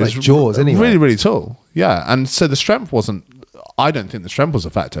 You know, it's like Jaws anyway. Really, really tall. Yeah. And so the strength wasn't, I don't think the strength was a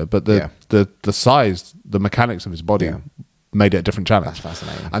factor, but the size, the mechanics of his body made it a different challenge. That's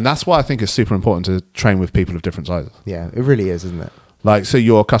fascinating. And that's why I think it's super important to train with people of different sizes. Yeah, it really is, isn't it? Like, so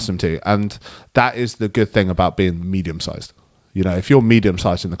you're accustomed to, and that is the good thing about being medium-sized. You know, if you're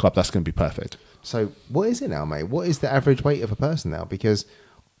medium-sized in the club, that's going to be perfect. So what is it now, mate? What is the average weight of a person now? Because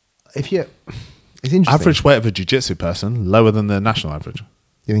if you, it's interesting. Average weight of a jiu-jitsu person, lower than the national average.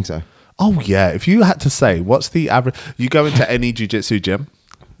 You think so? Oh, yeah. If you had to say, what's the average? You go into any jiu-jitsu gym,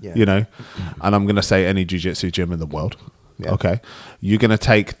 you know, and I'm going to say any jiu-jitsu gym in the world. Yeah. Okay. You're going to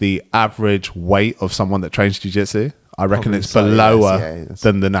take the average weight of someone that trains jiu-jitsu. I reckon probably it's below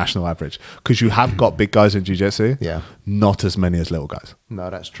than the national average, because you have got big guys in jiu-jitsu, not as many as little guys. No,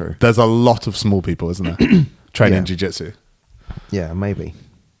 that's true. There's a lot of small people, isn't there, training jiu-jitsu? Yeah, maybe.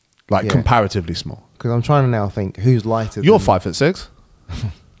 Like comparatively small. Because I'm trying to now think who's lighter. You're than... 5'6".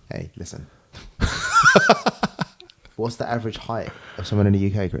 Hey, listen. What's the average height of someone in the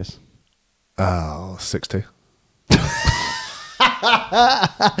UK, Chris? Oh, 6'2".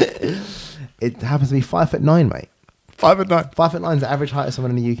 It happens to be 5'9", mate. 5'9". 5'9" is the average height of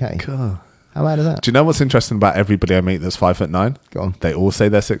someone in the UK. Cool. How bad is that? Do you know what's interesting about everybody I meet that's 5'9"? Go on. They all say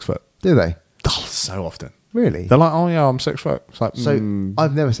they're 6 foot. Do they? Oh, so often. Really? They're like, oh yeah, I'm 6 foot. It's like, So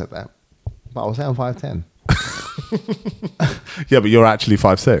I've never said that, but I'll say I'm 5'10". yeah, but you're actually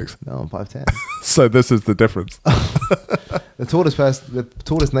 5'6". No, I'm 5'10". So this is the difference. The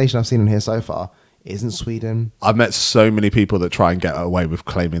tallest nation I've seen in here so far isn't Sweden. I've met so many people that try and get away with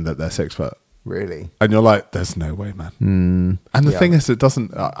claiming that they're 6 foot. Really? And you're like, there's no way, man. And the thing is, it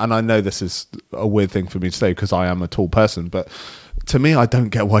doesn't, and I know this is a weird thing for me to say because I am a tall person, but to me, I don't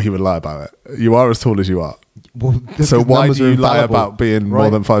get why you would lie about it. You are as tall as you are. Well, so why do you lie about being more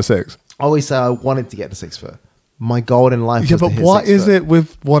than 5'6"? I always say I wanted to get to 6 foot. My goal in life was but to hit what 6 is foot. it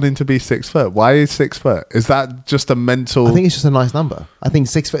with wanting to be 6 foot? Why is 6 foot? Is that just a mental... I think it's just a nice number. I think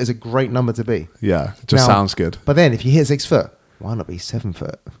 6 foot is a great number to be. Yeah, it just sounds good. But then if you hit 6 foot, why not be 7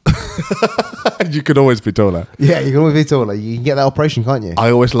 foot? You could always be taller. Yeah, you can always be taller. You can get that operation, can't you?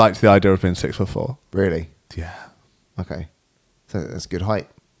 I always liked the idea of being 6'4". Really? Yeah. Okay. So that's good height.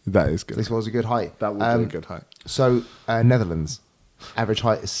 That is good. 6 was a good height. That would be a good height. So Netherlands, average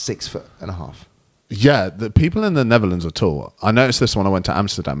height is 6'1.5". Yeah, the people in the Netherlands are tall. I noticed this when I went to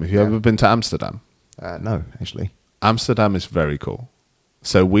Amsterdam. Have you ever been to Amsterdam? No, actually. Amsterdam is very cool.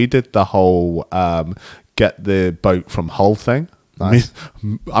 So we did the whole get the boat from Hull thing. Nice.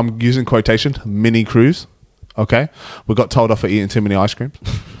 I'm using quotation, mini cruise. Okay. We got told off for eating too many ice creams.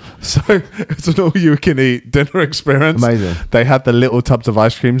 So it's an all-you-can-eat dinner experience. Amazing. They had the little tubs of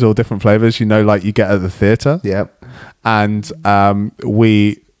ice creams, all different flavors, like you get at the theatre. Yep. And I'll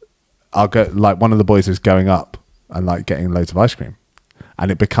go, like, one of the boys is going up and like getting loads of ice cream, and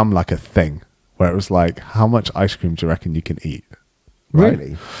it become like a thing where it was like, how much ice cream do you reckon you can eat? Right?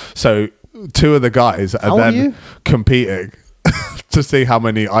 Really? So two of the guys are then competing to see how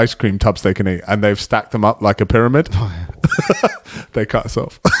many ice cream tubs they can eat, and they've stacked them up like a pyramid. They cut us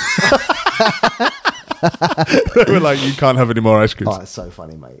off. They were like, you can't have any more ice creams. Oh, it's so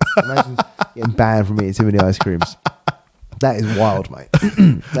funny, mate. Imagine getting banned from eating too many ice creams. That is wild, mate.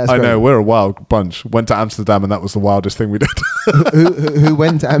 I know, we're a wild bunch. Went to Amsterdam and that was the wildest thing we did. who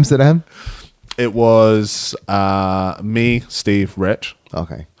went to Amsterdam? It was me, Steve, Rich.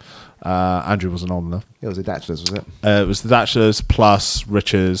 Okay. Andrew wasn't old enough. It was a Dutchless, was it? It was the Dutchless plus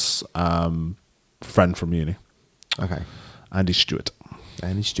Rich's friend from uni. Okay. Andy Stewart.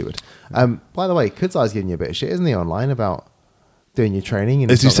 Andy Stewart. By the way, Kudzai's giving you a bit of shit, isn't he, online about doing your training?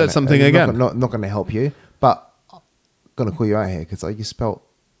 And Has he said something again? Not going to help you, but I'm going to call you out here because you spelt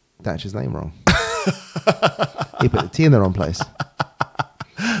Dutch's name wrong. He put the T in the wrong place.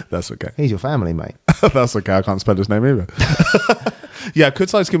 That's okay. He's your family, mate. That's okay. I can't spell his name either. Yeah,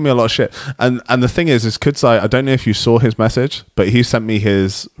 Kudzai's giving me a lot of shit. And the thing is Kudzai, I don't know if you saw his message, but he sent me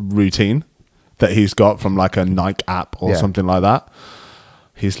his routine that he's got from like a Nike app or something like that.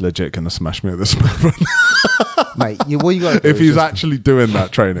 He's legit going to smash me at this moment. Mate, what you got to do if he's actually doing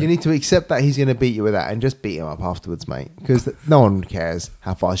that training. You need to accept that he's going to beat you with that and just beat him up afterwards, mate. Because no one cares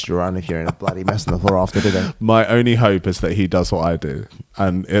how fast you run if you're in a bloody mess on the floor after, do they? My only hope is that he does what I do.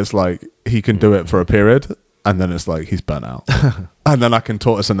 And it's like he can do it for a period and then it's like he's burnt out. And then I can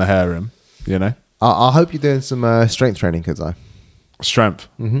tortoise in the hair him, I hope you're doing some strength training, Kudzai. Strength.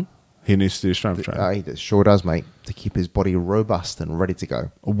 Mm-hmm. He needs to do strength training. He sure does, mate, to keep his body robust and ready to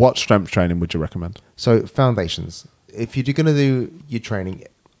go. What strength training would you recommend? So, foundations. If you're going to do your training,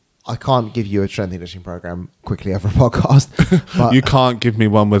 I can't give you a strength conditioning program quickly over a podcast. But you can't give me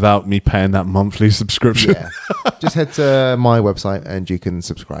one without me paying that monthly subscription. Yeah. Just head to my website and you can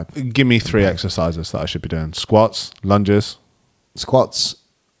subscribe. Give me 3 exercises that I should be doing. Squats, lunges. Squats,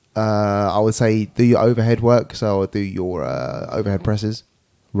 I would say do your overhead work. So, I would do your overhead presses.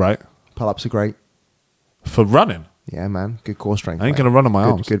 Right. Pull-ups are great. For running? Yeah, man. Good core strength. I ain't going to run on my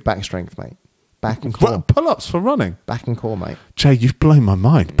arms. Good back strength, mate. Back and core. Pull-ups for running? Back and core, mate. Jay, you've blown my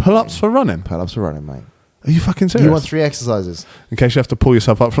mind. Pull-ups for running? Pull-ups for running, mate. Are you fucking serious? You want 3 exercises? In case you have to pull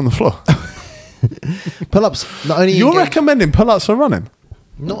yourself up from the floor. Pull-ups, not only... You're recommending pull-ups for running?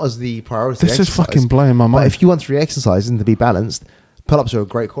 Not as the priority This is fucking blowing my mind. But if you want 3 exercises and to be balanced, pull-ups are a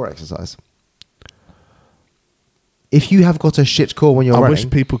great core exercise. If you have got a shit core when you're running... I wish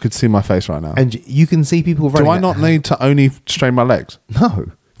people could see my face right now. And you can see people running... Do I not need to only strain my legs? No.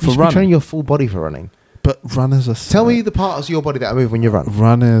 For you should running? be training your full body for running. But runners are... Tell me the parts of your body that move when you run.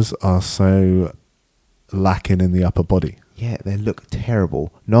 Runners are so lacking in the upper body. Yeah, they look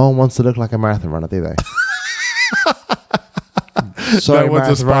terrible. No one wants to look like a marathon runner, do they? Sorry, no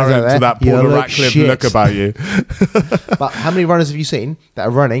one's marathon runners out aspiring to there. that You Paula look Radcliffe shit. look about you. But how many runners have you seen that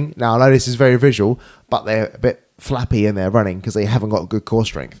are running? Now, I know this is very visual, but they're a bit flappy and they're running because they haven't got good core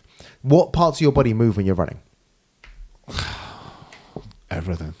strength. What parts of your body move when you're running?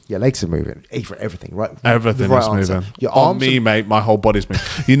 Everything. Your legs are moving. Everything, right? Everything The right is answer. moving. Your On arms me, are- mate, my whole body's moving.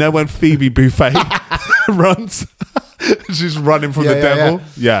 You know when Phoebe Buffet runs? She's running from the devil?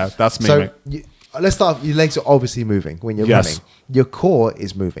 Yeah, that's me, mate. Let's start off. Your legs are obviously moving when you're Yes. running. Your core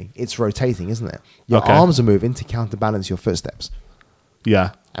is moving. It's rotating, isn't it? Your Okay. arms are moving to counterbalance your footsteps.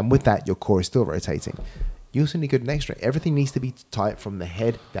 Yeah. And with that, your core is still rotating. You also need good neck strength. Everything needs to be tight from the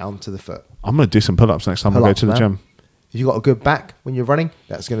head down to the foot. I'm going to do some pull-ups next time I go Pull-ups, to the man. gym. If you've got a good back when you're running,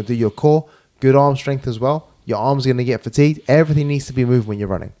 that's going to do your core. Good arm strength as well. Your arms are going to get fatigued. Everything needs to be moved when you're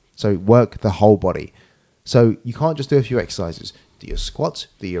running. So work the whole body. So you can't just do a few exercises. Do your squats,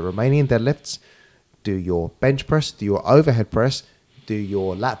 do your Romanian deadlifts, do your bench press, do your overhead press, do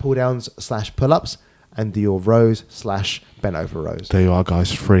your lat pull downs / pull-ups, and do your rows / bent over rows. There you are,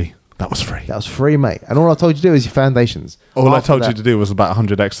 guys. Free. That was free. That was free, mate. And all I told you to do is your foundations. All I After told you that- to do was about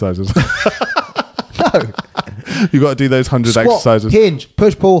 100 exercises. No. You got to do those 100 Squat, exercises. hinge,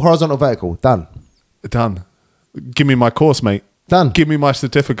 push, pull, horizontal, vertical. Done. Done. Give me my course, mate. Done. Give me my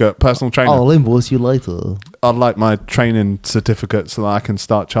certificate, personal trainer. I'll invoice you later. I'd like my training certificate so that I can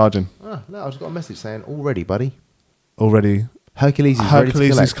start charging. Ah, no, I just got a message saying, all ready, buddy. Already. Hercules is ready to Hercules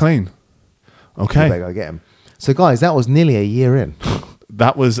collect. is clean. You Okay. better go get him. So, guys, that was nearly a year in.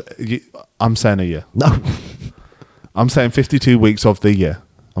 That was, I'm saying a year. No. I'm saying 52 weeks of the year.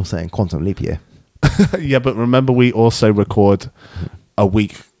 I'm saying quantum leap year. Yeah, but remember we also record a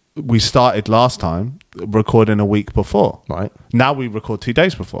week. We started last time recording a week before. Right. Now we record 2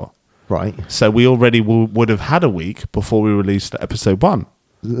 days before. Right. So we already would have had a week before we released episode 1.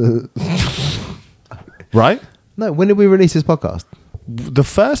 Right? No, when did we release this podcast? The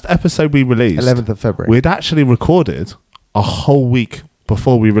first episode we released, 11th of February. we'd actually recorded a whole week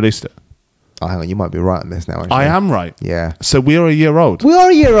before we released it. Oh, hang on. You might be right on this now. Actually. I am right. Yeah. So we are a year old. We are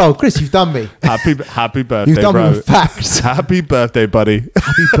a year old. Chris, you've done me. Happy birthday, You've done bro. me with facts. Happy birthday, buddy.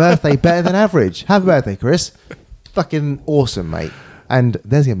 Happy birthday. Better than average. Happy birthday, Chris. Fucking awesome, mate. And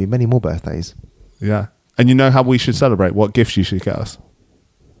there's going to be many more birthdays. Yeah. And you know how we should celebrate? What gifts you should get us?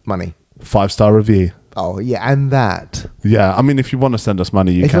 Money. 5-star review. Oh, yeah. And that. Yeah. I mean, if you want to send us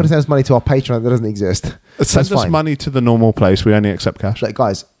money, you If you can. want to send us money to our Patreon that doesn't exist, Send that's us fine. money to the normal place. We only accept cash. Like,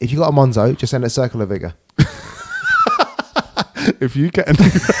 guys, if you got a Monzo, just send a circle of vigor. If you get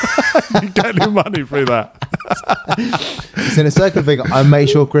any, you get any money through that. Send a circle of vigor. I make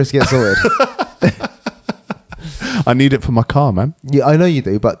sure Chris gets sorted. I need it for my car, man. Yeah, I know you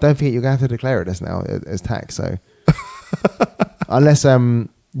do, but don't forget you're going to have to declare it as now as tax. So unless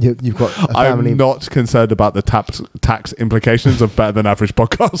you've got a family. I'm not concerned about the tax implications of Better Than Average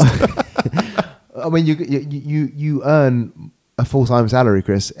podcast. I mean, you earn a full-time salary,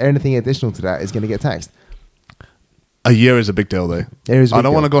 Chris. Anything additional to that is going to get taxed. A year is a big deal, though. It is a I big don't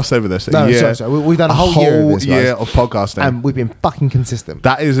deal. want to gloss over this. No, a year, sorry. We've done a whole year of this, guys. year of podcasting. And we've been fucking consistent.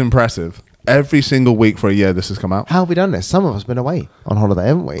 That is impressive. Every single week for a year, this has come out. How have we done this? Some of us have been away on holiday,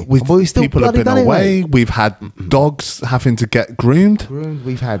 haven't we? We've, But we still people have bloody been done it, away. mate. We've had dogs having to get groomed.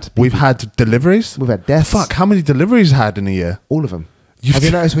 We've had We've had deliveries. We've had deaths. Fuck, how many deliveries had in a year? All of them. You've- Have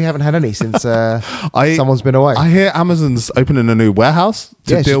you noticed we haven't had any since someone's been away? I hear Amazon's opening a new warehouse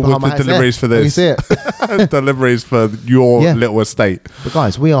to Yeah, it's deal just with behind the my deliveries house for there. this. You see it. Deliveries for your Yeah. little estate. But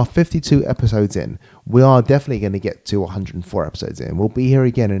guys, we are 52 episodes in. We are definitely going to get to 104 episodes in. We'll be here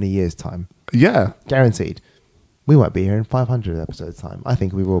again in a year's time. Yeah, Guaranteed. We won't be here in 500 episodes time. I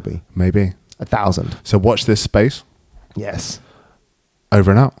think we will be. maybe. 1,000. So watch this space. Yes. Over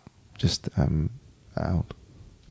and out. Just out.